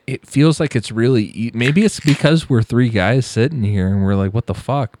 it feels like it's really, maybe it's because we're three guys sitting here and we're like, what the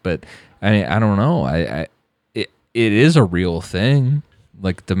fuck? But I don't know. It is a real thing,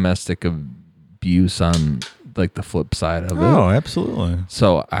 like domestic abuse on like the flip side of it. Oh, absolutely.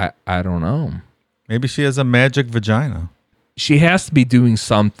 So I don't know. Maybe she has a magic vagina. She has to be doing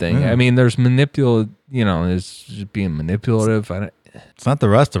something. I mean, there's there's just being manipulative. It's not the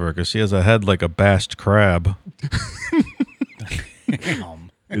rest of her because she has a head like a bashed crab.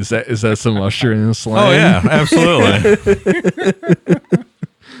 Is that some Australian slang? Oh yeah, absolutely.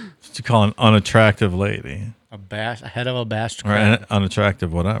 What you call an unattractive lady? A A head of a bashed Or crab.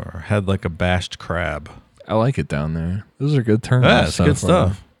 unattractive, whatever. Head like a bashed crab. I like it down there. Those are good terms. Yeah, it's so good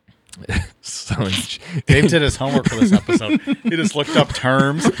far. stuff. So Dave did his homework for this episode. He just looked up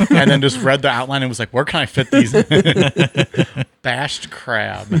terms and then just read the outline and was like, where can I fit these in? Bashed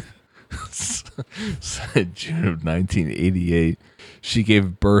crab. June of 1988, she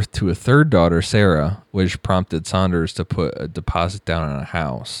gave birth to a third daughter, Sarah, which prompted Saunders to put a deposit down on a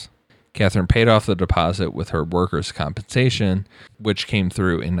house. Catherine paid off the deposit with her workers' compensation, which came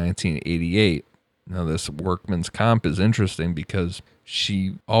through in 1988. Now, this workman's comp is interesting because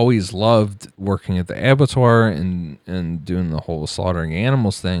she always loved working at the abattoir and doing the whole slaughtering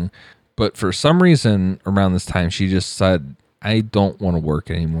animals thing. But for some reason, around this time, she just said, I don't want to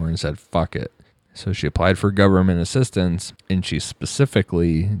work anymore, and said, fuck it. So she applied for government assistance, and she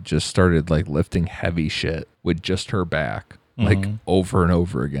specifically just started like lifting heavy shit with just her back, like over and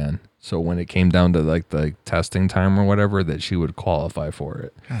over again. So when it came down to like the testing time or whatever, that she would qualify for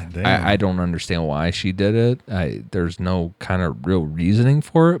it. God damn. I don't understand why she did it. There's no kind of real reasoning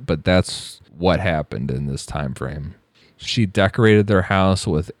for it, but that's what happened in this time frame. She decorated their house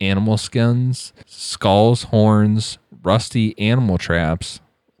with animal skins, skulls, horns, rusty animal traps,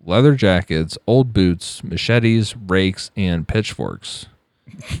 leather jackets, old boots, machetes, rakes, and pitchforks.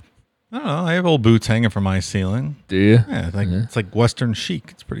 I don't know. I have old boots hanging from my ceiling. Do you? Yeah, it's like Western chic.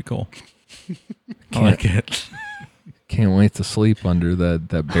 It's pretty cool. I like it. Can't wait to sleep under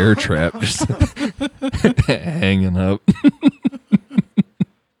that bear trap just hanging up.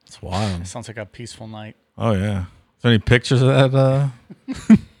 It's wild. Sounds like a peaceful night. Oh, yeah. Is there any pictures of that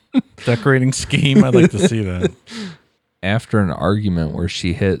decorating scheme? I'd like to see that. After an argument where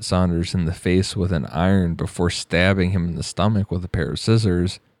she hit Saunders in the face with an iron before stabbing him in the stomach with a pair of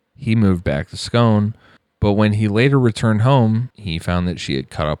scissors, he moved back to Scone, but when he later returned home, he found that she had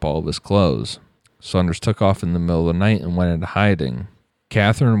cut up all of his clothes. Saunders took off in the middle of the night and went into hiding.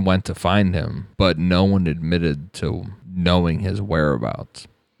 Catherine went to find him, but no one admitted to knowing his whereabouts.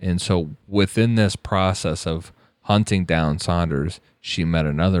 And so within this process of hunting down Saunders, she met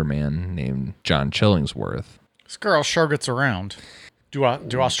another man named John Chillingsworth. This girl sure gets around. Do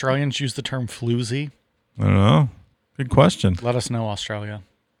Australians use the term floozy? I don't know. Good question. Let us know, Australia.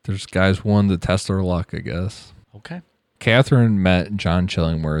 There's guys willing to test their luck, I guess. Okay. Catherine met John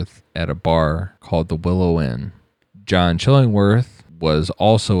Chillingworth at a bar called the Willow Inn. John Chillingworth was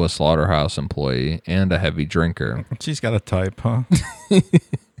also a slaughterhouse employee and a heavy drinker. She's got a type, huh?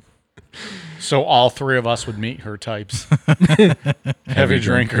 So all three of us would meet her types. Heavy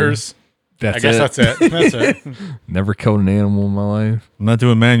drinkers. That's I guess that's it. That's it. Never killed an animal in my life. I'm not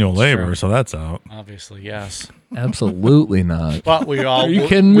doing manual labor, true. so that's out. Obviously, yes. Absolutely not. But we all you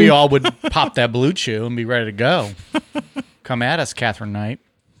kidding me? we all would pop that blue chew and be ready to go. Come at us, Catherine Knight.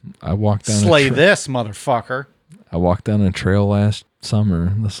 I walked down Slay this motherfucker. I walked down a trail last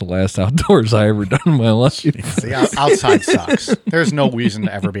summer. That's the last outdoors I ever done in my life. See, outside sucks. There's no reason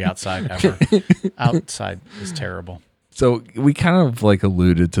to ever be outside ever. Outside is terrible. So we kind of like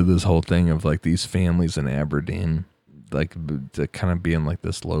alluded to this whole thing of like these families in Aberdeen, like to kind of being like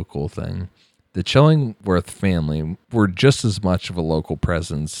this local thing. The Chillingworth family were just as much of a local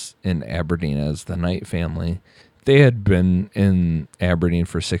presence in Aberdeen as the Knight family. They had been in Aberdeen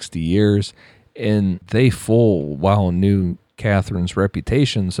for 60 years, and they full well knew Catherine's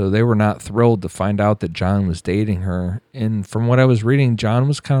reputation, so they were not thrilled to find out that John was dating her. And from what I was reading, John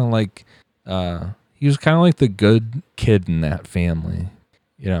was kind of like, he was kind of like the good kid in that family.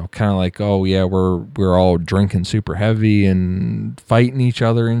 You know, kind of like, oh yeah, we're all drinking super heavy and fighting each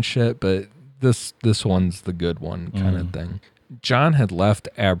other and shit, but this one's the good one kind of thing. John had left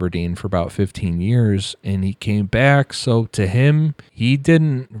Aberdeen for about 15 years and he came back. So to him, he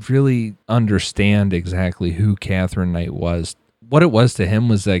didn't really understand exactly who Catherine Knight was. What it was to him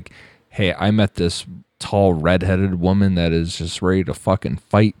was like, hey, I met this tall redheaded woman that is just ready to fucking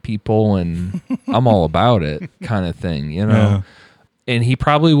fight people and I'm all about it kind of thing, you know? Yeah. And he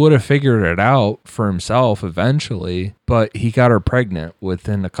probably would have figured it out for himself eventually, but he got her pregnant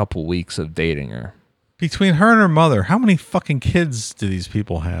within a couple weeks of dating her. Between her and her mother, how many fucking kids do these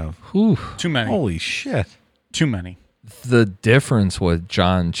people have? Whew. Too many. Holy shit. Too many. The difference with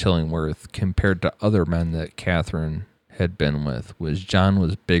John Chillingworth compared to other men that Catherine had been with was John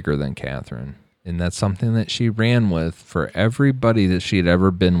was bigger than Catherine. And that's something that she ran with for everybody that she had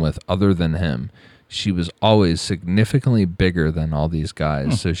ever been with other than him. She was always significantly bigger than all these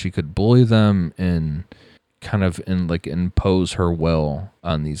guys. So she could bully them and kind of impose her will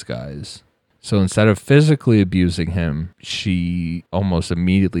on these guys. So instead of physically abusing him, she almost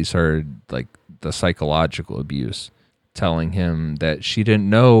immediately started like the psychological abuse. telling him that she didn't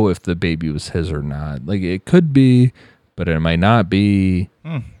know if the baby was his or not. Like, it could be, but it might not be.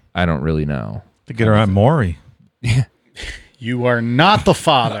 I don't really know. To get her Aunt Maury. You are not the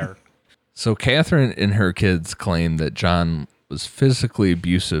father. So Catherine and her kids claim that John was physically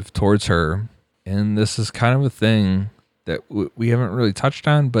abusive towards her. And this is kind of a thing that we haven't really touched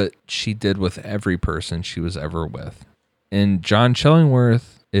on, but she did with every person she was ever with. And John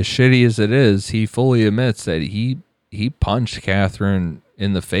Chillingworth, as shitty as it is, he fully admits that he punched Catherine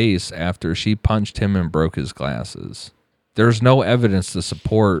in the face after she punched him and broke his glasses. There's no evidence to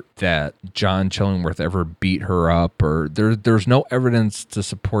support that John Chillingworth ever beat her up, or there's no evidence to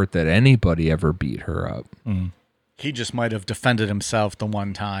support that anybody ever beat her up. He just might have defended himself the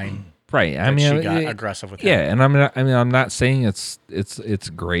one time. Right. I that mean, she got aggressive with him. Yeah, and I'm not saying it's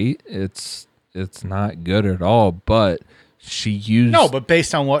great. It's not good at all, but she used but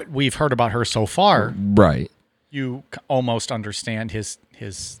based on what we've heard about her so far, right. You almost understand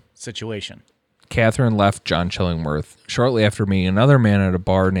his situation. Catherine left John Chillingworth shortly after meeting another man at a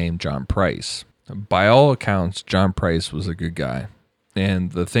bar named John Price. By all accounts, John Price was a good guy.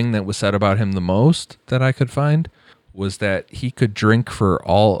 And the thing that was said about him the most that I could find was that he could drink for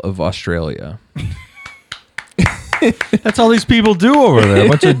all of Australia. That's all these people do over there. A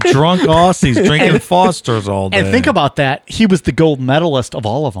bunch of drunk Aussies drinking Fosters all day. And think about that. He was the gold medalist of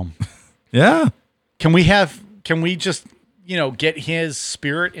all of them. Yeah. Can we just, get his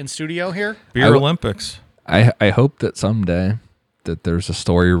spirit in studio here? Beer Olympics. I hope that someday that there's a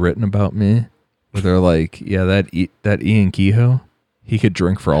story written about me where they're like, yeah, that Ian Kehoe, he could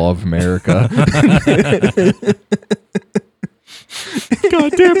drink for all of America.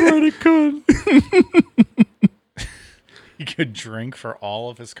 Goddamn right it could. He could drink for all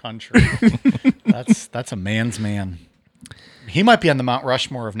of his country. That's a man's man. He might be on the Mount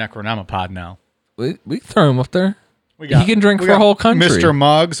Rushmore of Necronomipod now. We can throw him up there. He can drink for a whole country. Mr.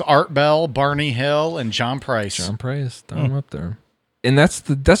 Muggs, Art Bell, Barney Hill, and John Price. John Price, throw him up there. And that's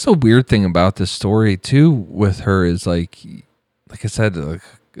the weird thing about this story too with her is like I said a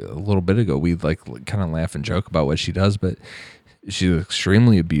little bit ago, we kind of laugh and joke about what she does, but she's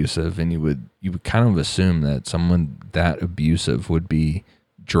extremely abusive, and you would kind of assume that someone that abusive would be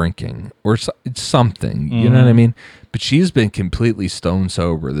drinking or something, you know what I mean? But she's been completely stone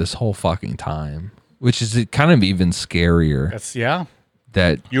sober this whole fucking time, which is kind of even scarier.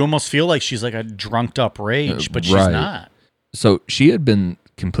 That you almost feel like she's like a drunked up rage, but she's not. So she had been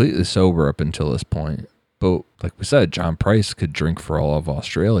completely sober up until this point. But like we said, John Price could drink for all of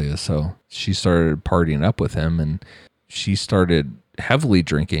Australia. So she started partying up with him, and she started heavily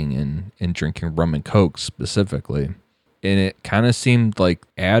drinking and drinking rum and coke specifically. And it kind of seemed like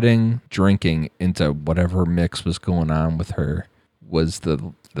adding drinking into whatever mix was going on with her was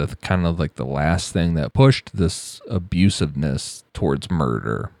the kind of like the last thing that pushed this abusiveness towards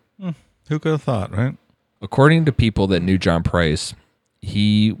murder. Who could have thought, right? According to people that knew John Price,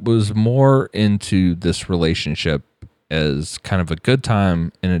 he was more into this relationship as kind of a good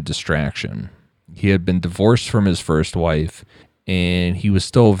time and a distraction. He had been divorced from his first wife, and he was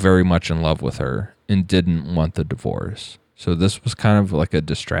still very much in love with her and didn't want the divorce. So this was kind of like a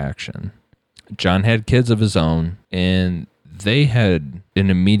distraction. John had kids of his own, and they had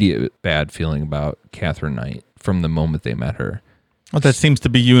an immediate bad feeling about Catherine Knight from the moment they met her. Well, that seems to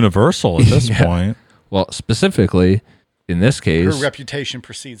be universal at this point. Well, specifically, in this case, her reputation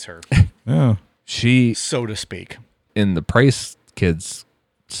precedes her. Yeah. She, so to speak. In the Price kids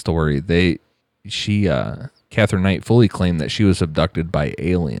story, Catherine Knight fully claimed that she was abducted by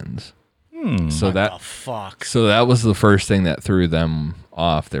aliens. So what the fuck? So that was the first thing that threw them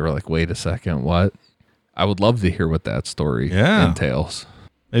off. They were like, wait a second, what? I would love to hear what that story entails.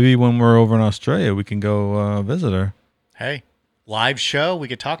 Maybe when we're over in Australia, we can go visit her. Hey, live show. We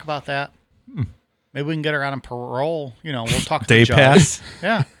could talk about that. Maybe we can get her on parole. We'll talk to Day the judge. pass.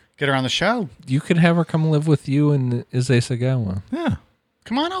 Yeah. Get her on the show. You could have her come live with you in Isesagawa. Yeah.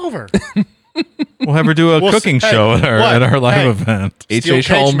 Come on over. We'll have her do a cooking show at our live event. H.H.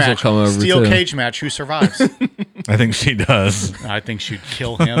 Holmes will come over Steel too. cage match. Who survives? I think she does. I think she'd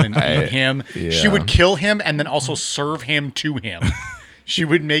kill him and eat him. Yeah. She would kill him and then also serve him to him. She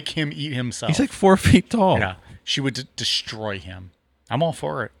would make him eat himself. He's like 4 feet tall. Yeah. She would destroy him. I'm all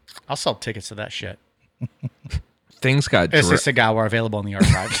for it. I'll sell tickets to that shit. Things got Isesagawa available in the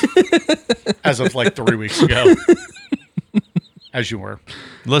archives as of like 3 weeks ago. As you were.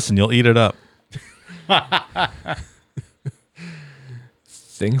 Listen, you'll eat it up.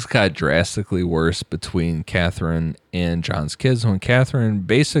 Things got drastically worse between Catherine and John's kids when Catherine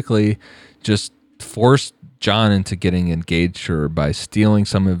basically just forced John into getting engaged to her by stealing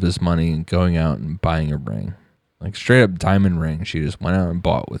some of his money and going out and buying a ring. like straight up diamond ring. She just went out and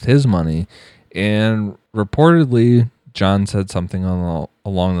bought with his money. And reportedly, John said something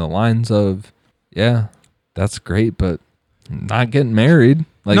along the lines of, yeah, that's great, but not getting married.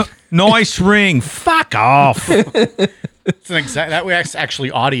 Like, no ice ring. Fuck off. It's an that was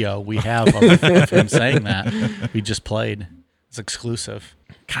actually audio we have of him saying that. We just played. It's exclusive.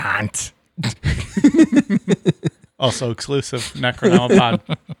 Can't. Also exclusive. Necronomicon.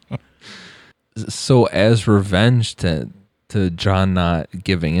 So as revenge to John not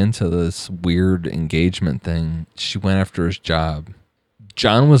giving into this weird engagement thing, she went after his job.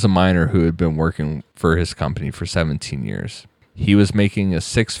 John was a miner who had been working for his company for 17 years. He was making a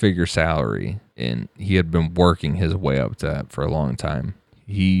 6-figure salary, and he had been working his way up to that for a long time.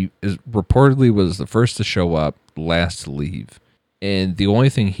 He reportedly was the first to show up, last to leave. And the only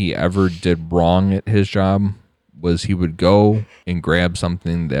thing he ever did wrong at his job was he would go and grab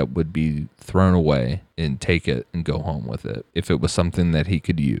something that would be thrown away and take it and go home with it if it was something that he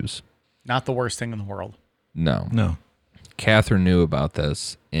could use. Not the worst thing in the world. No. Catherine knew about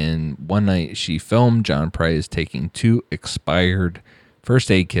this, and one night she filmed John Price taking 2 expired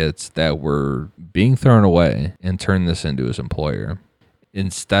first aid kits that were being thrown away and turned this into his employer.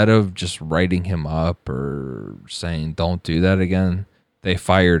 Instead of just writing him up or saying, don't do that again, they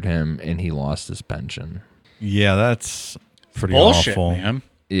fired him and he lost his pension. Yeah, that's pretty Bullshit, awful. man.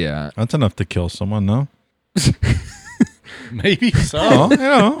 Yeah. That's enough to kill someone, no? Maybe so.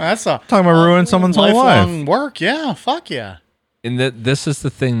 Oh, That's a talking about ruining someone's whole lifelong life. work. Yeah, fuck yeah. And this is the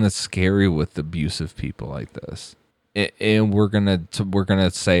thing that's scary with abusive people like this. And we're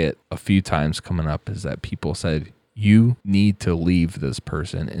gonna say it a few times coming up, is that people said, you need to leave this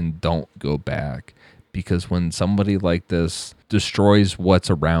person and don't go back. Because when somebody like this destroys what's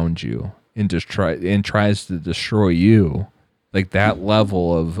around you and tries to destroy you, like that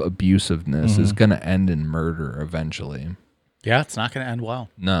level of abusiveness is going to end in murder eventually. Yeah, it's not going to end well.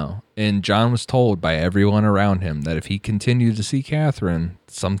 No. And John was told by everyone around him that if he continued to see Catherine,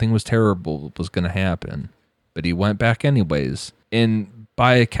 something was terrible was going to happen. But he went back anyways. And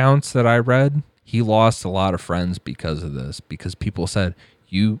by accounts that I read, he lost a lot of friends because of this, because people said,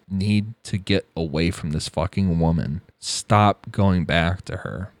 you need to get away from this fucking woman. Stop going back to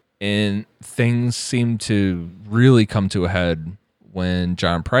her. And things seemed to really come to a head when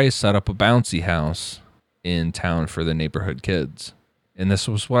John Price set up a bouncy house in town for the neighborhood kids. And this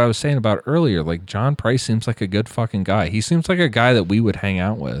was what I was saying about earlier. Like, John Price seems like a good fucking guy. He seems like a guy that we would hang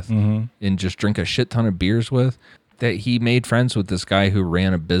out with and just drink a shit ton of beers with. That he made friends with this guy who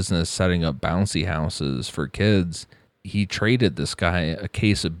ran a business setting up bouncy houses for kids. He traded this guy a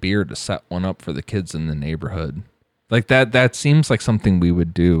case of beer to set one up for the kids in the neighborhood. Like that seems like something we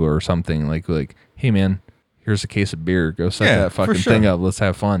would do, or something like, hey man, here's a case of beer. Go set that fucking thing up. Let's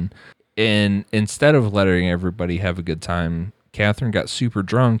have fun. And instead of letting everybody have a good time, Catherine got super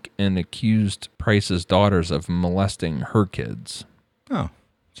drunk and accused Price's daughters of molesting her kids. Oh,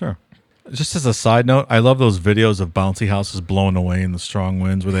 sure. Just as a side note, I love those videos of bouncy houses blown away in the strong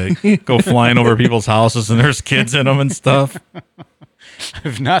winds where they go flying over people's houses and there's kids in them and stuff.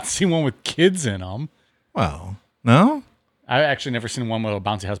 I've not seen one with kids in them. Well, no? I've actually never seen one with a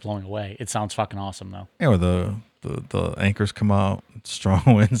bouncy house blowing away. It sounds fucking awesome, though. Yeah, where the anchors come out, strong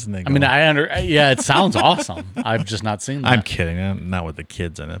winds, and they go. I mean, yeah, it sounds awesome. I've just not seen that. I'm kidding. Not with the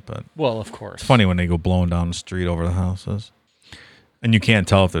kids in it, but. Well, of course. It's funny when they go blowing down the street over the houses. And you can't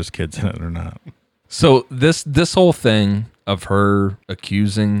tell if there's kids in it or not. So this whole thing of her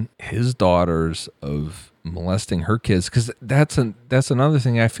accusing his daughters of molesting her kids, because that's another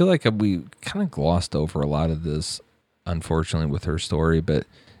thing. I feel like we kind of glossed over a lot of this, unfortunately, with her story. But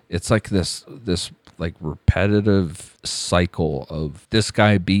it's like this like repetitive cycle of, this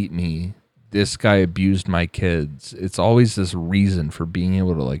guy beat me, this guy abused my kids. It's always this reason for being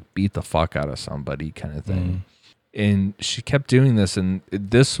able to like beat the fuck out of somebody, kind of thing. And she kept doing this, and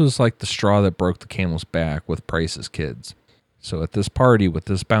this was like the straw that broke the camel's back with Price's kids. So at this party with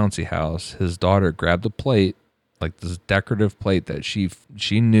this bouncy house, his daughter grabbed a plate, like this decorative plate that she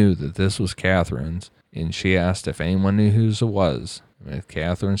knew that this was Catherine's, and she asked if anyone knew whose it was. And if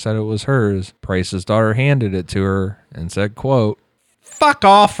Catherine said it was hers, Price's daughter handed it to her and said, quote, "Fuck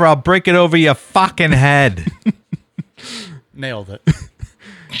off or I'll break it over your fucking head." Nailed it.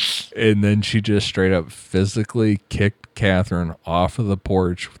 And then she just straight up physically kicked Catherine off of the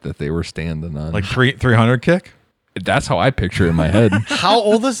porch that they were standing on. Like 300 kick? That's how I picture it in my head. How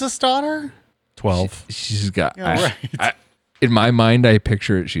old is this daughter? 12. She's got, Yeah, right. in my mind, I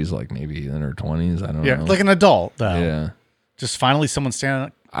picture it. She's like maybe in her 20s. I don't know. Like an adult, though. Yeah. Just finally someone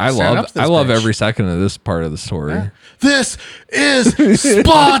standing I up love to this love bitch. every second of this part of the story. Yeah. This is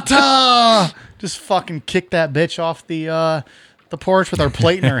Sparta! Just fucking kick that bitch off the porch with our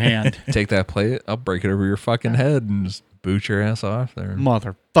plate in her hand. Take that plate, I'll break it over your fucking head and just boot your ass off there.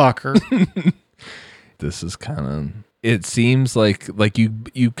 Motherfucker. This is kind of, it seems like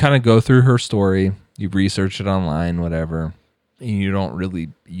you kind of go through her story, you research it online, whatever, and you don't really,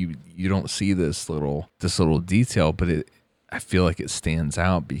 you don't see this little detail, but I feel like it stands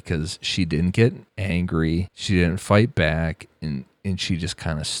out because she didn't get angry, she didn't fight back, and she just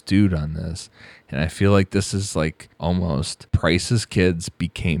kind of stewed on this. And I feel like this is like almost Price's kids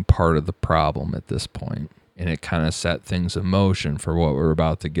became part of the problem at this point, and it kind of set things in motion for what we're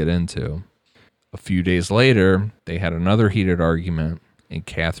about to get into. A few days later, they had another heated argument, and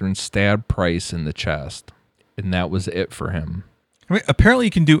Catherine stabbed Price in the chest, and that was it for him. I mean, apparently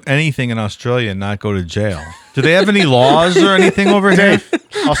you can do anything in Australia and not go to jail. Do they have any laws or anything over here?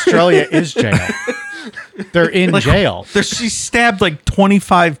 Australia is jail. They're in jail. She stabbed like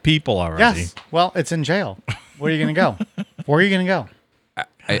 25 people already. Yes. Well, it's in jail. Where are you going to go? Where are you going to go?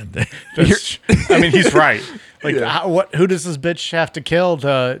 I mean, he's right. Like, who does this bitch have to kill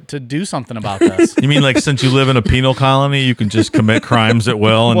to do something about this? You mean like since you live in a penal colony, you can just commit crimes at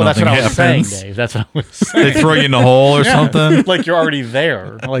will and Well, that's nothing what I was happens? saying, Dave. That's what I was saying. They throw you in a hole or something? Like you're already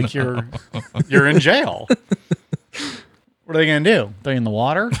there. Like you're in jail. What are they going to do? Throw you in the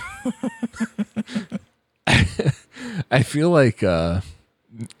water? I feel like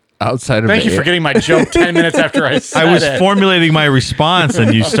outside of Thank you for getting my joke 10 minutes after I said it. I was formulating my response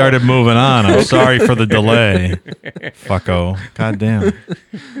and you started moving on. I'm sorry for the delay. Fucko. God damn.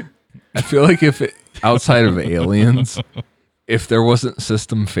 I feel like outside of aliens, if there wasn't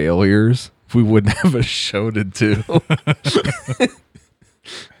system failures, we wouldn't have a show to do.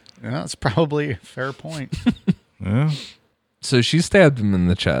 Yeah, that's probably a fair point. Yeah. So she stabbed him in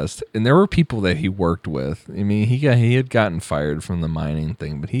the chest, and there were people that he worked with. I mean, he had gotten fired from the mining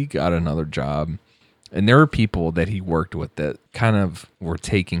thing, but he got another job. And there were people that he worked with that kind of were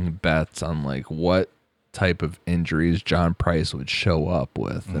taking bets on like what type of injuries John Price would show up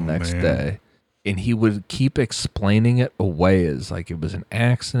with the next day. And he would keep explaining it away as like it was an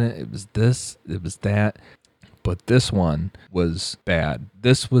accident, it was this, it was that. But this one was bad.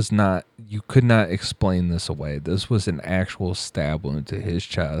 This was not, you could not explain this away. This was an actual stab wound to his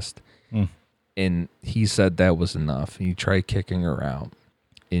chest. And he said that was enough. He tried kicking her out.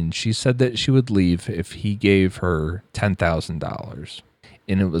 And she said that she would leave if he gave her $10,000.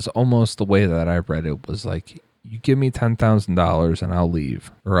 And it was almost the way that I read it was like, you give me $10,000 and I'll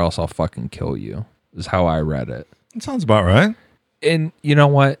leave, or else I'll fucking kill you, is how I read it. That sounds about right. And you know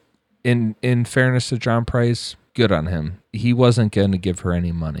what? In fairness to John Price, good on him. He wasn't going to give her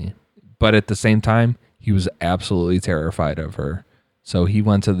any money. But at the same time, he was absolutely terrified of her. So he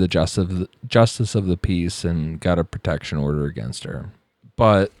went to the justice of the peace and got a protection order against her.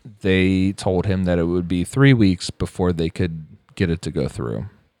 But they told him that it would be 3 weeks before they could get it to go through.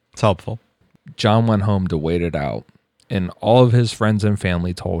 It's helpful. John went home to wait it out. And all of his friends and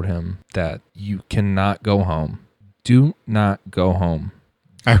family told him that you cannot go home. Do not go home.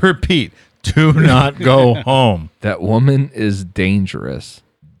 I repeat, do not go home. That woman is dangerous.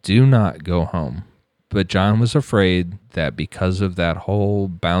 Do not go home. But John was afraid that because of that whole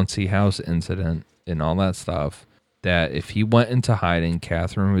bouncy house incident and all that stuff, that if he went into hiding,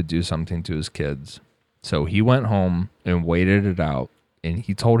 Catherine would do something to his kids. So he went home and waited it out. And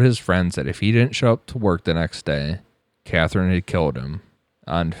he told his friends that if he didn't show up to work the next day, Catherine had killed him.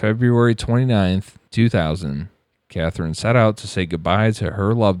 On February 29th, 2000, Catherine set out to say goodbye to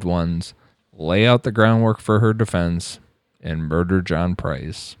her loved ones, lay out the groundwork for her defense, and murder John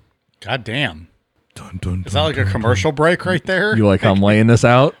Price. God damn. Dun, dun, Is that like a commercial break right there? You like how I'm laying this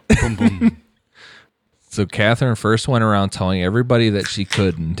out? Boom, boom. So Catherine first went around telling everybody that she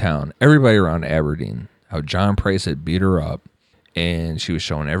could in town, everybody around Aberdeen, how John Price had beat her up. And she was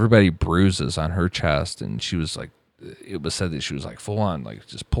showing everybody bruises on her chest. And she was like, it was said that she was like full on, like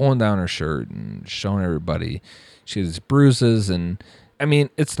just pulling down her shirt and showing everybody she had these bruises. And I mean,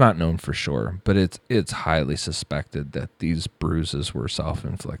 it's not known for sure, but it's highly suspected that these bruises were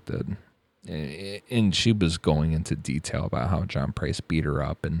self-inflicted. And she was going into detail about how John Price beat her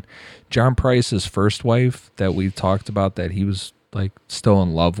up. And John Price's first wife that we talked about that he was like still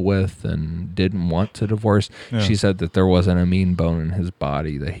in love with and didn't want to divorce, she said that there wasn't a mean bone in his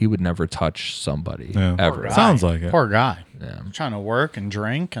body, that he would never touch somebody ever. Sounds like it. Poor guy. Yeah. Trying to work and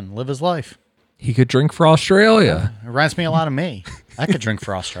drink and live his life. He could drink for Australia. It reminds me a lot of me. I could drink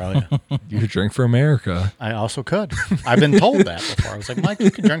for Australia. You could drink for America. I also could. I've been told that before. I was like, Mike,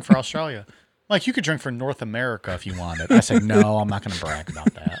 you could drink for Australia. Mike, you could drink for North America if you wanted. I said, no, I'm not going to brag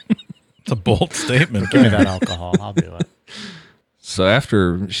about that. It's a bold statement. Give me that alcohol. I'll do it. So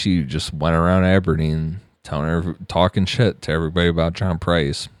after she just went around Aberdeen talking shit to everybody about John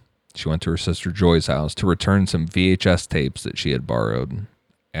Price, she went to her sister Joy's house to return some VHS tapes that she had borrowed.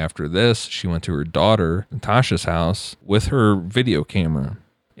 After this, she went to her daughter Natasha's house with her video camera.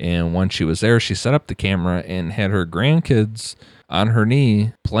 And when she was there, she set up the camera and had her grandkids on her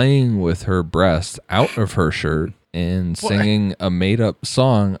knee playing with her breast out of her shirt and singing a made-up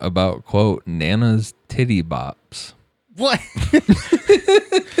song about, quote, Nana's titty bops. What?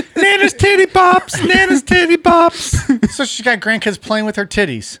 Nana's titty bops. Nana's titty bops. So she got grandkids playing with her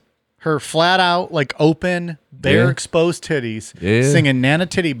titties. Her flat out, like open, bare exposed titties. Yeah. Singing Nana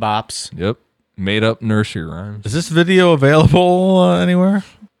titty bops. Yep. Made up nursery rhymes. Is this video available anywhere?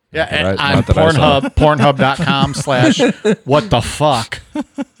 Yeah, Not on that I saw. Pornhub.com/what the fuck.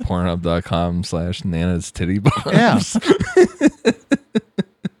 Pornhub.com/Nana's titty bops. Yeah.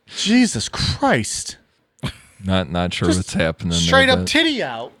 Jesus Christ. Not sure what's happening. Straight there, up but- titty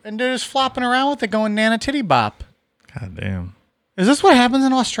out. And they're just flopping around with it going Nana titty bop. God damn. Is this what happens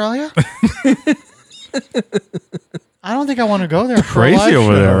in Australia? I don't think I want to go there. For a live Crazy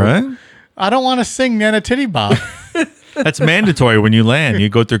over show. there, right? I don't want to sing Nana titty bop. That's mandatory when you land. You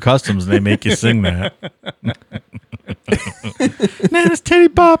go through customs and they make you sing that. Nana's titty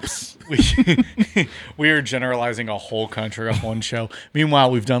bops. We are generalizing a whole country on one show.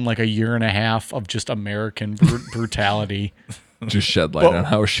 Meanwhile, we've done like a year and a half of just American brutality. Just shed light on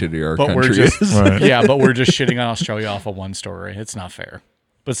how shitty our But country we're just is. Right. yeah, but we're just shitting on Australia off of one story. It's not fair.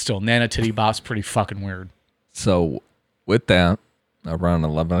 But still, Nana titty bop's pretty fucking weird. So with that, around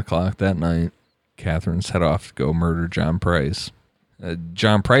 11 o'clock that night, Catherine set off to go murder John Price.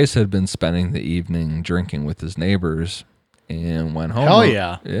 John Price had been spending the evening drinking with his neighbors and went home. Hell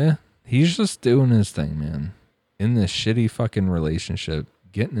yeah. Yeah. He's just doing his thing, man. In this shitty fucking relationship,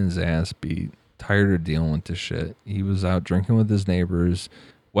 getting his ass beat, tired of dealing with this shit. He was out drinking with his neighbors,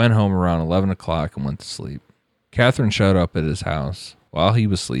 went home around 11 o'clock and went to sleep. Catherine showed up at his house while he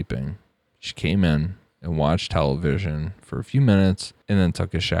was sleeping. She came in and watched television for a few minutes and then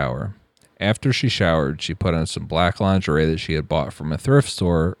took a shower. After she showered, she put on some black lingerie that she had bought from a thrift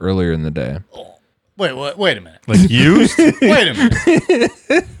store earlier in the day. Wait a minute. Like used? Wait a minute.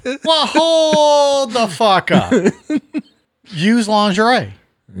 Well, hold the fuck up. Use lingerie.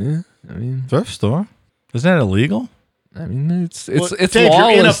 Yeah, I mean, Thrift store? Isn't that illegal? it's Well, it's Dave,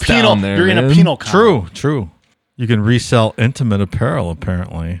 lawless down there. You're in a man. penal colony. True. You can resell intimate apparel,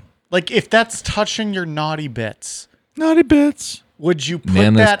 apparently. Like if that's touching your naughty bits, Naughty bits. would you put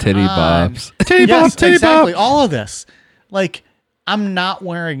Nana's that titty on? bops. Titty Yes, bop, titty exactly. bop. All of this. Like, I'm not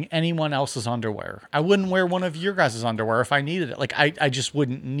wearing anyone else's underwear. I wouldn't wear one of your guys' underwear if I needed it. Like, I just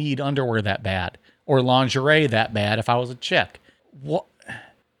wouldn't need underwear that bad or lingerie that bad if I was a chick. What?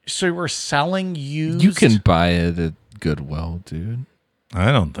 So we're selling used? You can buy it at Goodwill, dude.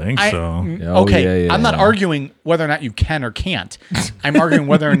 I don't think so. Oh, Okay, yeah, I'm not yeah. arguing whether or not you can or can't. I'm arguing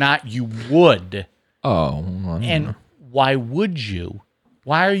whether or not you would. Oh, well, I don't And know. why would you?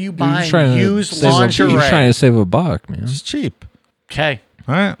 Why are you You're buying trying to used save lingerie? You're trying to save a buck, man. It's cheap. Okay.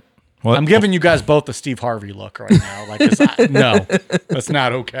 All right. What? I'm giving you guys both the Steve Harvey look right now. Like, no, that's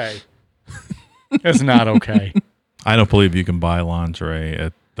not okay. It's not okay. I don't believe you can buy lingerie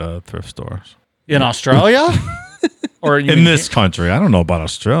at thrift stores. In Australia? Or you In mean- this country. I don't know about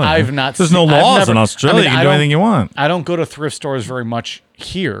Australia. I've not There's seen- no I've laws never- in Australia. I mean, you I can do don't- anything you want. I don't go to thrift stores very much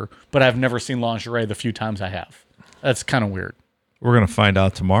here, but I've never seen lingerie the few times I have. That's kind of weird. We're going to find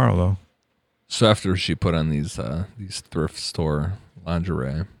out tomorrow, though. So after she put on these thrift store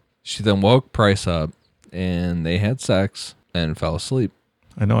lingerie, she then woke Price up and they had sex and fell asleep.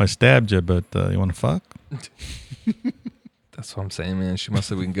 I know I stabbed you, but you want to fuck? That's what I'm saying, man. She must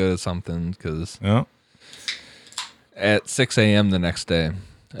have been good at something because Yeah. at 6 a.m. the next day,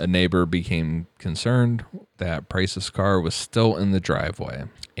 a neighbor became concerned that Price's car was still in the driveway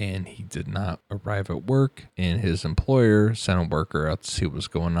and he did not arrive at work, and his employer sent a worker out to see what was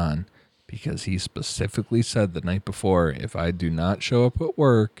going on because he specifically said the night before, if I do not show up at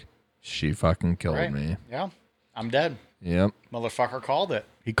work, she fucking killed me. Yeah. I'm dead. Yep. Motherfucker called it.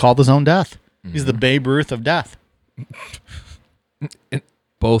 He called his own death. He's the Babe Ruth of death.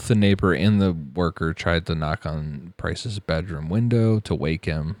 Both the neighbor and the worker tried to knock on Price's bedroom window to wake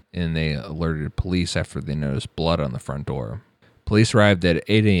him, and they alerted police after they noticed blood on the front door. Police arrived at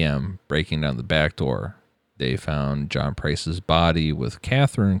 8 a.m., breaking down the back door. They found John Price's body with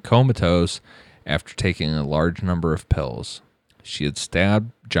Catherine comatose after taking a large number of pills. She had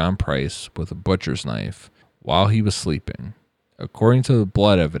stabbed John Price with a butcher's knife while he was sleeping. According to the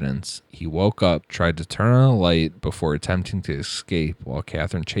blood evidence, he woke up, tried to turn on a light before attempting to escape while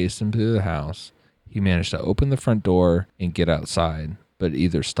Catherine chased him to the house. He managed to open the front door and get outside, but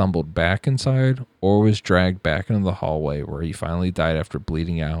either stumbled back inside or was dragged back into the hallway where he finally died after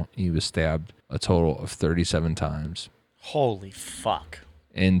bleeding out. He was stabbed a total of 37 times. Holy fuck.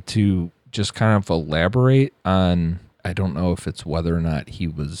 And to just kind of elaborate on, I don't know if it's whether or not he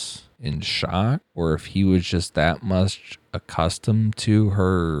was in shock or if he was just that much accustomed to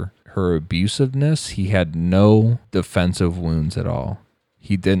her abusiveness. He had no defensive wounds at all.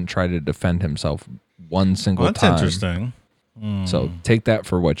 He didn't try to defend himself one single That's time. interesting. So take that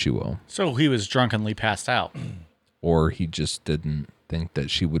for what you will. So he was drunkenly passed out. Or he just didn't think that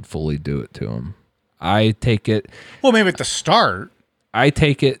she would fully do it to him. I take it. Well, maybe at the start.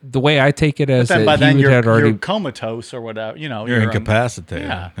 The way I take it as But then by that then he had already you're comatose or whatever. You know, You're incapacitated.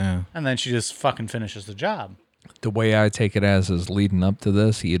 Yeah. And then she just fucking finishes the job. the way I take it as is leading up to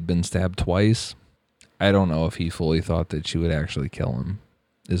this, he had been stabbed twice. I don't know if he fully thought that she would actually kill him,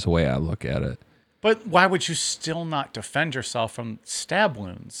 is the way I look at it. But why would you still not defend yourself from stab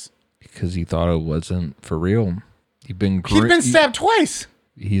wounds? Because he thought it wasn't for real. He'd been stabbed twice.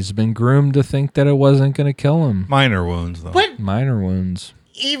 He's been groomed to think that it wasn't going to kill him. Minor wounds, though. But Minor wounds.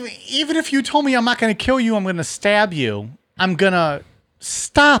 even if you told me I'm not going to kill you, I'm going to stab you, I'm going to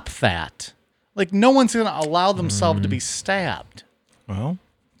stop that. Like, no one's going to allow themselves to be stabbed. Well,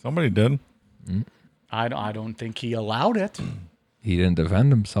 somebody did. I don't think he allowed it. He didn't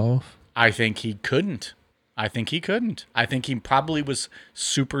defend himself. I think he couldn't. I think he probably was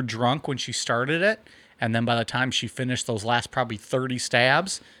super drunk when she started it. And then by the time she finished those last probably 30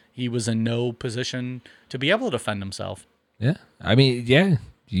 stabs, he was in no position to be able to defend himself. Yeah. I mean, yeah,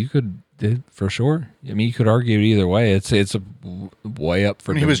 you could, for sure. I mean, you could argue it either way. It's a way up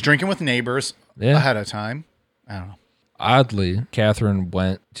for He was drinking with neighbors ahead of time. I don't know. Oddly, Catherine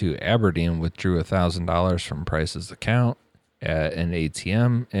went to Aberdeen, withdrew $1,000 from Price's account at an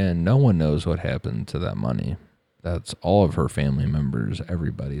ATM, and no one knows what happened to that money. That's all of her family members.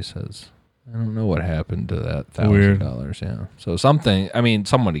 Everybody says, I don't know what happened to that $1,000. Yeah. So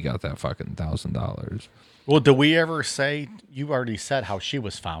somebody got that fucking $1,000. Well, did we ever say, you already said how she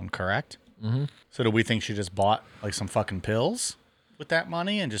was found, correct? Mm-hmm. So do we think she just bought like some fucking pills with that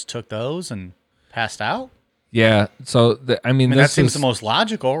money and just took those and passed out? Yeah. So, That seems the most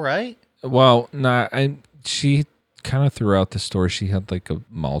logical, right? Well, she kind of throughout the story, she had like a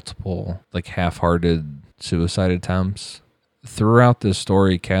multiple, like half-hearted suicide attempts. Throughout this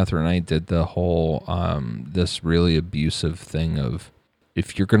story, Catherine Knight did the whole, this really abusive thing of,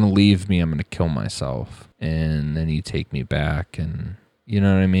 if you're going to leave me, I'm going to kill myself. And then you take me back, and you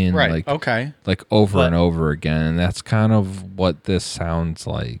know what I mean? Right. Like, okay. Like over and over again. And that's kind of what this sounds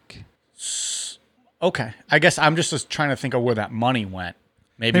like. Okay. I guess I'm just trying to think of where that money went.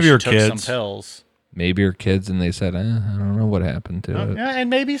 Maybe Maybe she her took kids. some pills. Maybe her kids, and they said, I don't know what happened to it. Yeah, and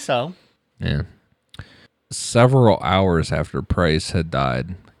maybe so. Yeah. Several hours after Price had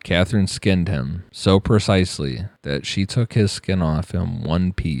died, Catherine skinned him so precisely that she took his skin off in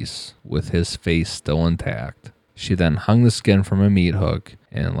one piece with his face still intact. She then hung the skin from a meat hook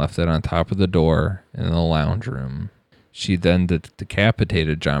and left it on top of the door in the lounge room. She then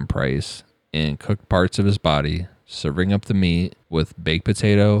decapitated John Price and cooked parts of his body, serving up the meat with baked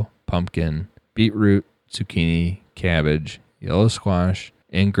potato, pumpkin, beetroot, zucchini, cabbage, yellow squash,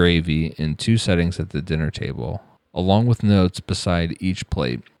 and gravy in 2 settings at the dinner table, along with notes beside each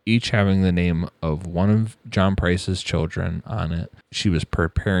plate, each having the name of one of John Price's children on it. She was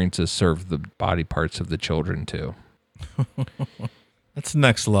preparing to serve the body parts of the children too. That's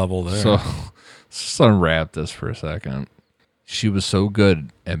next level there. So let's unwrap this for a second. She was so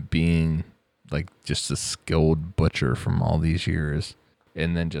good at being like just a skilled butcher from all these years,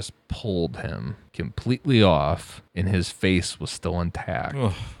 and then just pulled him completely off, and his face was still intact.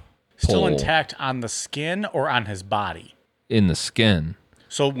 Ugh. Still Pull. intact on the skin or on his body? In the skin.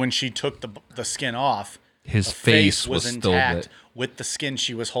 So when she took the skin off, His the face was still intact lit. with the skin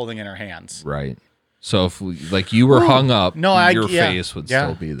she was holding in her hands. Right. So if you were hung up, your face would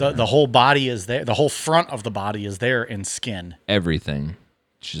still be there. The whole body is there. The whole front of the body is there in skin. Everything.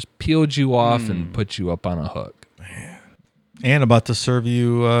 Just peeled you off and put you up on a hook. And about to serve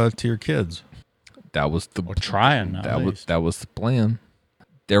you to your kids. That was the Trying. that was the plan.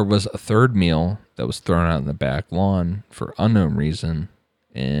 There was a third meal that was thrown out in the back lawn for unknown reason,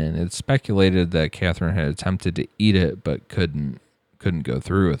 and it's speculated that Catherine had attempted to eat it but couldn't go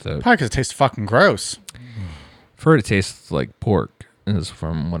through with it. Probably because it tastes fucking gross. For it tastes like pork, is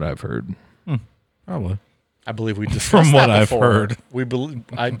from what I've heard. Probably. I believe we discussed From what that I've before. heard.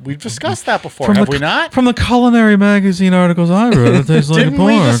 We've discussed that before, have we not? From the culinary magazine articles I read, it tastes like a Didn't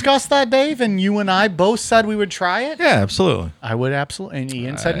pork. we discuss that, Dave? And you and I both said we would try it? Yeah, absolutely. I would absolutely. And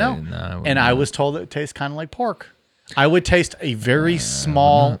Ian said no. No, And I was told it tastes kind of like pork. I would taste a very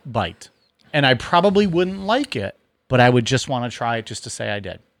small bite. And I probably wouldn't like it, but I would just want to try it just to say I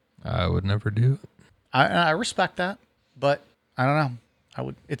did. I would never do it. I respect that, but I don't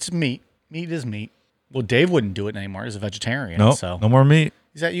know. It's meat. Meat is meat. Well, Dave wouldn't do it anymore. He's a vegetarian. Nope, So no more meat.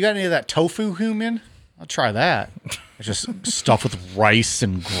 you got any of that tofu human? I'll try that. It's just stuffed with rice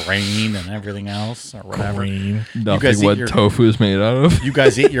and grain and everything else or whatever. Green. Nothing guys eat what your- tofu is made out of. You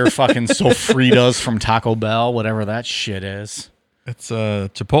guys eat your fucking sofritas from Taco Bell, whatever that shit is. It's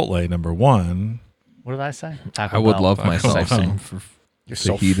Chipotle number 1. What did I say? Taco I would Bell. love Taco myself Bell. some for Your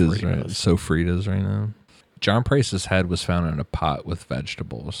fajitas, right? sofritas. Sofritas right now. John Price's head was found in a pot with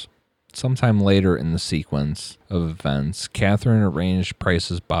vegetables. Sometime later in the sequence of events, Catherine arranged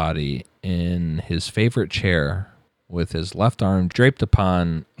Price's body in his favorite chair with his left arm draped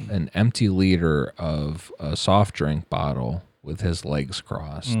upon an empty liter of a soft drink bottle with his legs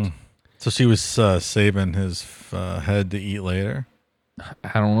crossed. So she was saving his head to eat later.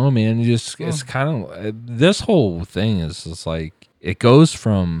 I don't know, man. It's kind of this whole thing is just like it goes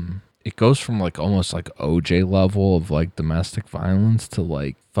from like almost like OJ level of like domestic violence to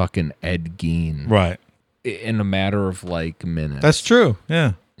like fucking Ed Gein, Right. in a matter of like minutes. That's true.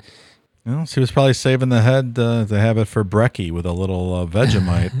 Yeah. Well, she was probably saving the head to have it for brekkie with a little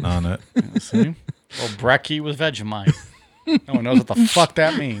Vegemite on it. See? Well, brekkie was Vegemite. No one knows what the fuck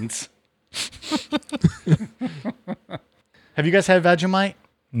that means. Have you guys had Vegemite?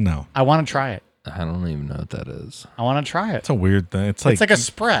 No. I want to try it. I don't even know what that is. I want to try it. It's a weird thing. It's like a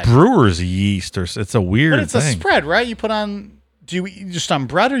spread. brewer's yeast it's a weird But it's thing. a spread, right? You put on, do you eat just on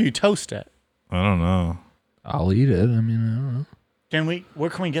bread or you toast it? I don't know. I'll eat it. I mean, I don't know. Where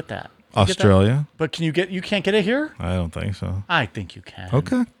can we get that? Can you get that? Australia? But you can't get it here? I don't think so. I think you can.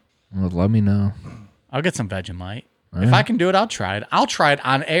 Okay. Well, let me know. I'll get some Vegemite. If I can do it, I'll try it. I'll try it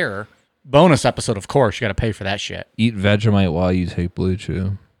on air. Bonus episode, of course. You got to pay for that shit. Eat Vegemite while you take Blue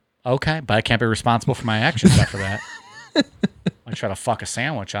Chew. Okay, but I can't be responsible for my actions after that. I try to fuck a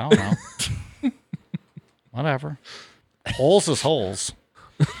sandwich. I don't know. Whatever. Holes is holes.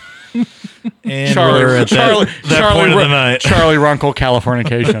 And we're at that point of the night. Charlie Runkle,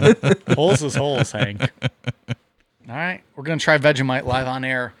 Californication. Holes is holes, Hank. All right, we're gonna try Vegemite live on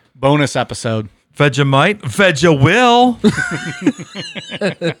air. Bonus episode. Vegemite? Veg-a-will?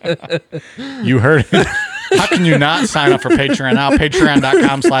 You heard it. How can you not sign up for Patreon now?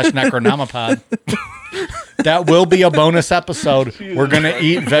 Patreon.com/Necronomipod. That will be a bonus episode. We're going to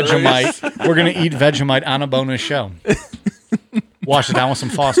eat Vegemite. We're going to eat Vegemite on a bonus show. Wash it down with some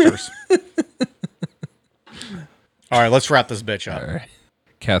Fosters. All right, let's wrap this bitch up. All right.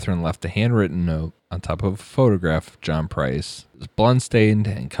 Catherine left a handwritten note on top of a photograph of John Price. It was blood-stained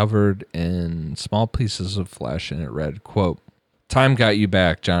and covered in small pieces of flesh, and it read, quote, "Time got you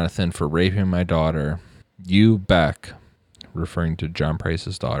back, Jonathan, for raping my daughter. You, Beck," referring to John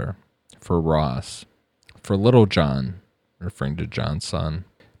Price's daughter, "for Ross. For little John," referring to John's son.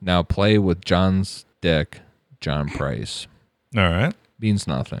 "Now play with John's dick, John Price." All right. Means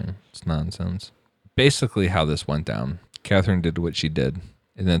nothing. It's nonsense. Basically how this went down, Catherine did what she did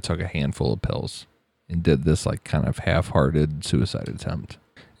and then took a handful of pills and did this like kind of half-hearted suicide attempt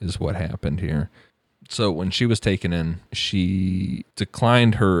is what happened here. So when she was taken in, she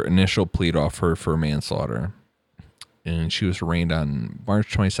declined her initial plea offer for manslaughter, and she was arraigned on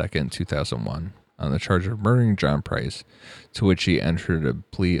March 22nd, 2001 on the charge of murdering John Price, to which she entered a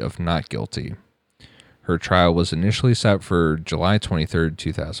plea of not guilty. Her trial was initially set for July 23rd,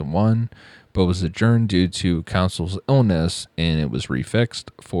 2001, but was adjourned due to counsel's illness, and it was refixed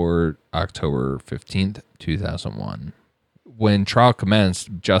for October 15th, 2001. When trial commenced,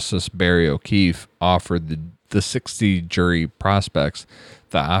 Justice Barry O'Keefe offered the 60 jury prospects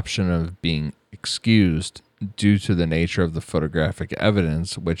the option of being excused due to the nature of the photographic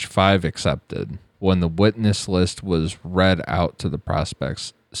evidence, which 5 accepted. When the witness list was read out to the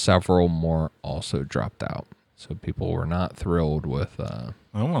prospects, several more also dropped out. So people were not thrilled with I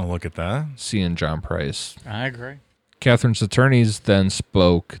want to look at that. seeing John Price. I agree. Catherine's attorneys then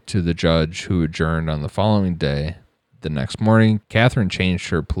spoke to the judge, who adjourned on the following day. The next morning, Catherine changed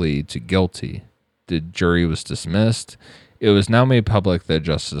her plea to guilty. The jury was dismissed. It was now made public that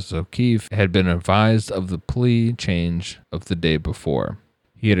Justice O'Keefe had been advised of the plea change of the day before.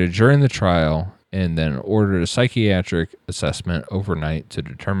 He had adjourned the trial and then ordered a psychiatric assessment overnight to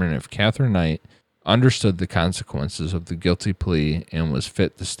determine if Catherine Knight understood the consequences of the guilty plea and was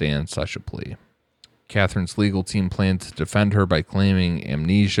fit to stand such a plea. Catherine's legal team planned to defend her by claiming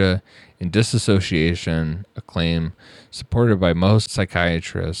amnesia and disassociation, a claim supported by most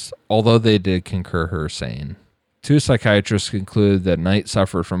psychiatrists, although they did concur her sane. 2 psychiatrists concluded that Knight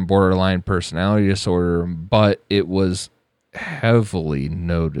suffered from borderline personality disorder, but it was heavily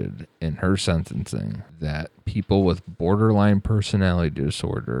noted in her sentencing that people with borderline personality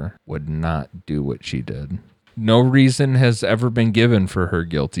disorder would not do what she did. No reason has ever been given for her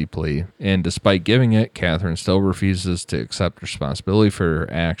guilty plea, and despite giving it, Catherine still refuses to accept responsibility for her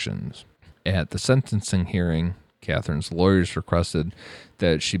actions. At the sentencing hearing, Catherine's lawyers requested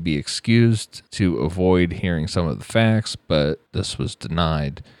that she be excused to avoid hearing some of the facts, but this was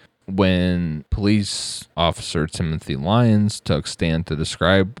denied. When police officer Timothy Lyons took stand to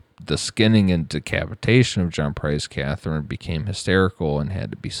describe the skinning and decapitation of John Price, Catherine became hysterical and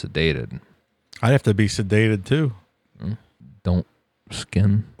had to be sedated. I'd have to be sedated too. Don't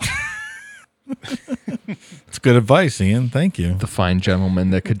skin It's good advice, Ian. Thank you. the fine gentleman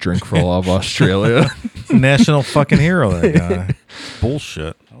that could drink for all of Australia. National fucking hero, that guy.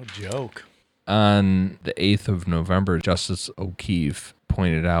 Bullshit. No joke. On the 8th of November, Justice O'Keefe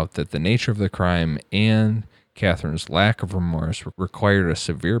pointed out that the nature of the crime and Catherine's lack of remorse required a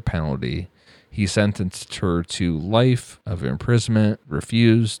severe penalty. He sentenced her to life of imprisonment,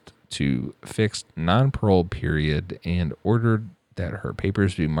 refused to fixed non-parole period, and ordered that her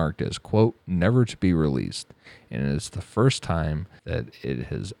papers be marked as, quote, never to be released. And it is the first time that it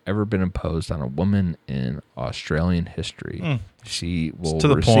has ever been imposed on a woman in Australian history. She will to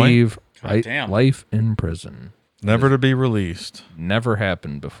the receive God damn. life in prison. Never to be released. Never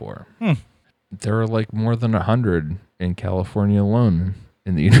happened before. There are like more than 100 in California alone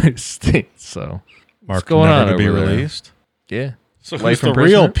in the United States. So Mark, what's going never on to be over there? released. Yeah. So Life who's the real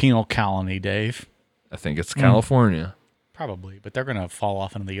imprisonment? penal colony, Dave? I think it's California. Probably, but they're going to fall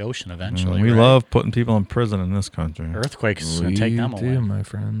off into the ocean eventually. We right? love putting people in prison in this country. Earthquakes is going to take them We away. do, my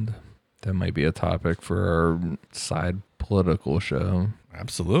friend. That might be a topic for our side political show.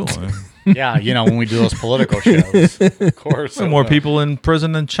 Absolutely. Yeah, when we do those political shows, of course. There are more people in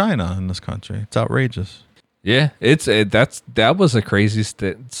prison than China in this country. It's outrageous. Yeah, that was a crazy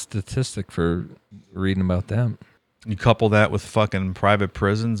statistic for reading about them. You couple that with fucking private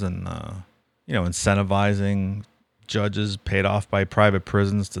prisons and, incentivizing judges paid off by private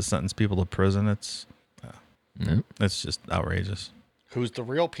prisons to sentence people to prison. It's just outrageous. Who's the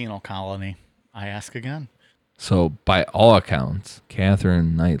real penal colony? I ask again. So, by all accounts,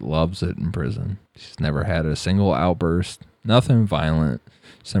 Catherine Knight loves it in prison. She's never had a single outburst, nothing violent.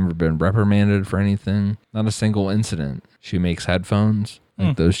 She's never been reprimanded for anything, not a single incident. She makes headphones,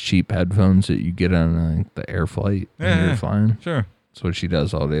 like those cheap headphones that you get on the air flight when you're flying. Sure. That's what she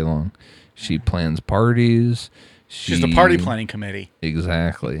does all day long. She plans parties. She's the party planning committee.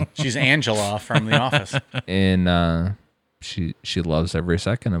 Exactly. She's Angela from The Office. And she loves every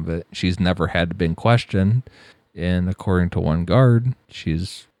second of it. She's never had been questioned. And according to one guard,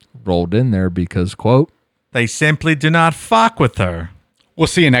 she's rolled in there because, quote, they simply do not fuck with her. We'll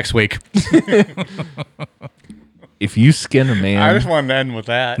see you next week. if you skin a man, I just wanted to end with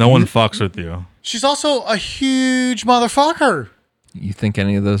that. No one fucks with you. She's also a huge motherfucker. you think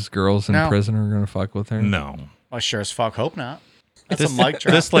any of those girls in No. prison are going to fuck with her? No. I sure as fuck hope not. That's a mic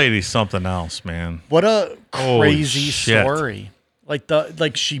drop. This lady's something else, man. What a Holy crazy shit. story.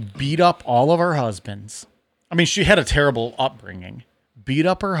 Like she beat up all of her husbands. I mean, she had a terrible upbringing. Beat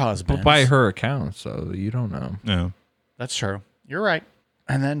up her husband. But by her account, so you don't know. Yeah. That's true. You're right.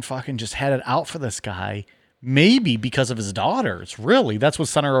 And then fucking just had it out for this guy. Maybe because of his daughters. Really, that's what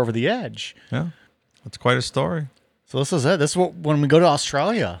sent her over the edge. Yeah. That's quite a story. So this is it. This is what, when we go to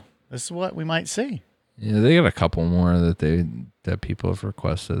Australia, this is what we might see. Yeah, they got a couple more that people have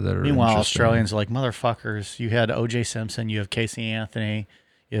requested that are Meanwhile, interesting. Australians are like, motherfuckers. You had O.J. Simpson. You have Casey Anthony.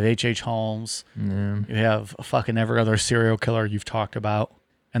 You have H.H. Holmes. Yeah. You have fucking every other serial killer you've talked about.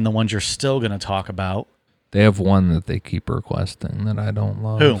 And the ones you're still going to talk about. They have one that they keep requesting that I don't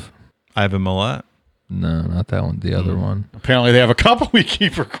love. Who? Ivan Milat. No, not that one. The other one. Apparently, they have a couple we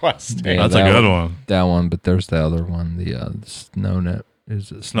keep requesting. Yeah, That's a that good one. That one, but there's the other one. The Snownet.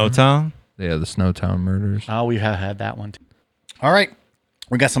 Is it Snowtown? Yeah, the Snowtown murders. Oh, we have had that one too. All right.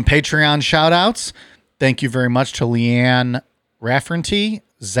 We got some Patreon shout outs. Thank you very much to Leanne Rafferty,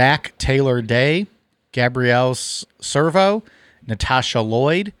 Zach Taylor Day, Gabrielle Servo, Natasha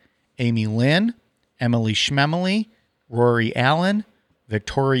Lloyd, Amy Lynn, Emily Schmemily, Rory Allen,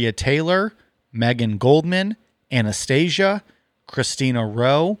 Victoria Taylor, Megan Goldman, Anastasia, Christina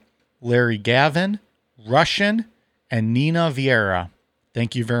Rowe, Larry Gavin, Russian, and Nina Vieira.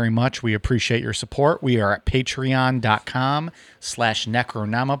 Thank you very much. We appreciate your support. We are at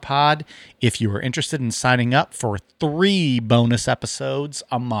patreon.com/Necronomipod. If you are interested in signing up for 3 bonus episodes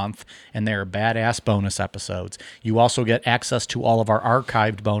a month, and they're badass bonus episodes, you also get access to all of our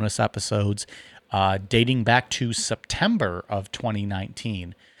archived bonus episodes dating back to September of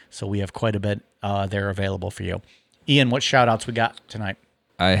 2019. So we have quite a bit there available for you. Ian, what shout outs we got tonight?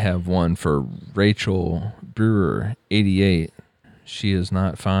 I have one for Rachel Brewer, 88. She is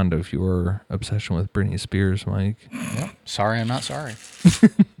not fond of your obsession with Britney Spears, Mike. Yep. Sorry, I'm not sorry.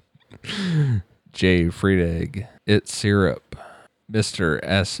 Jay Friedegg, It's Syrup, Mr.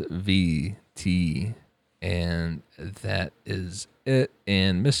 SVT, and that is it.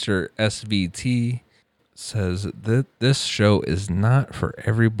 And Mr. SVT says that this show is not for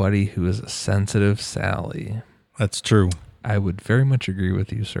everybody who is a sensitive Sally. That's true. I would very much agree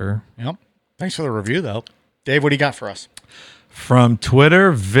with you, sir. Yep. Thanks for the review, though. Dave, what do you got for us? From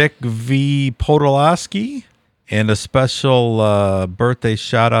Twitter, Vic V. Podolowski, and a special birthday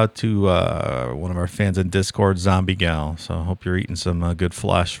shout out to one of our fans in Discord, Zombie Gal. So I hope you're eating some good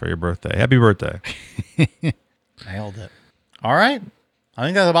flesh for your birthday. Happy birthday. Nailed it. All right. I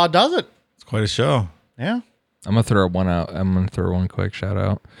think that about does it. It's quite a show. Yeah. I'm gonna throw one out. I'm gonna throw one quick shout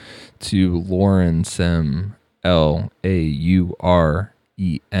out to Lauren Sim, LAURENSIMM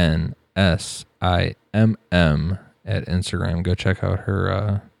at Instagram. Go check out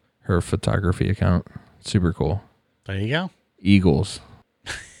her photography account. Super cool. There you go. Eagles.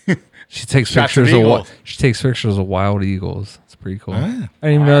 She takes Shots of pictures eagles. she takes pictures of wild eagles. It's pretty cool. Oh, yeah. I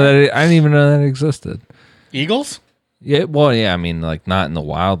didn't even know that existed. Eagles? Yeah, well, yeah. I mean, like not in the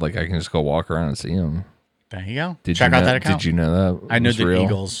wild. Like I can just go walk around and see them. There you go. Did Check you out know, that account. Did you know that? I knew was that real?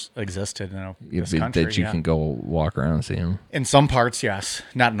 eagles existed in this country. That you can go walk around and see them. In some parts, yes.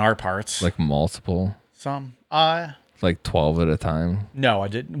 Not in our parts. Like multiple. Some. Like 12 at a time. No, I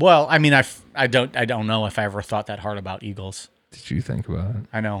didn't. Well, I mean, I don't know if I ever thought that hard about eagles. Did you think about it?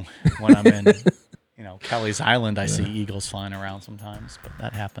 I know when I'm in, Kelly's Island, I see eagles flying around sometimes, but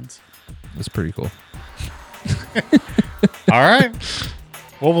that happens. It's pretty cool. All right.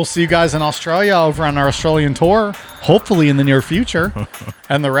 Well, we'll see you guys in Australia over on our Australian tour, hopefully in the near future.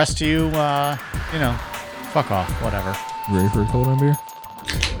 And the rest of you, fuck off, whatever. Ready for a cold beer?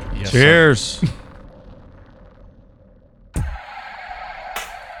 Yes, sir. Cheers.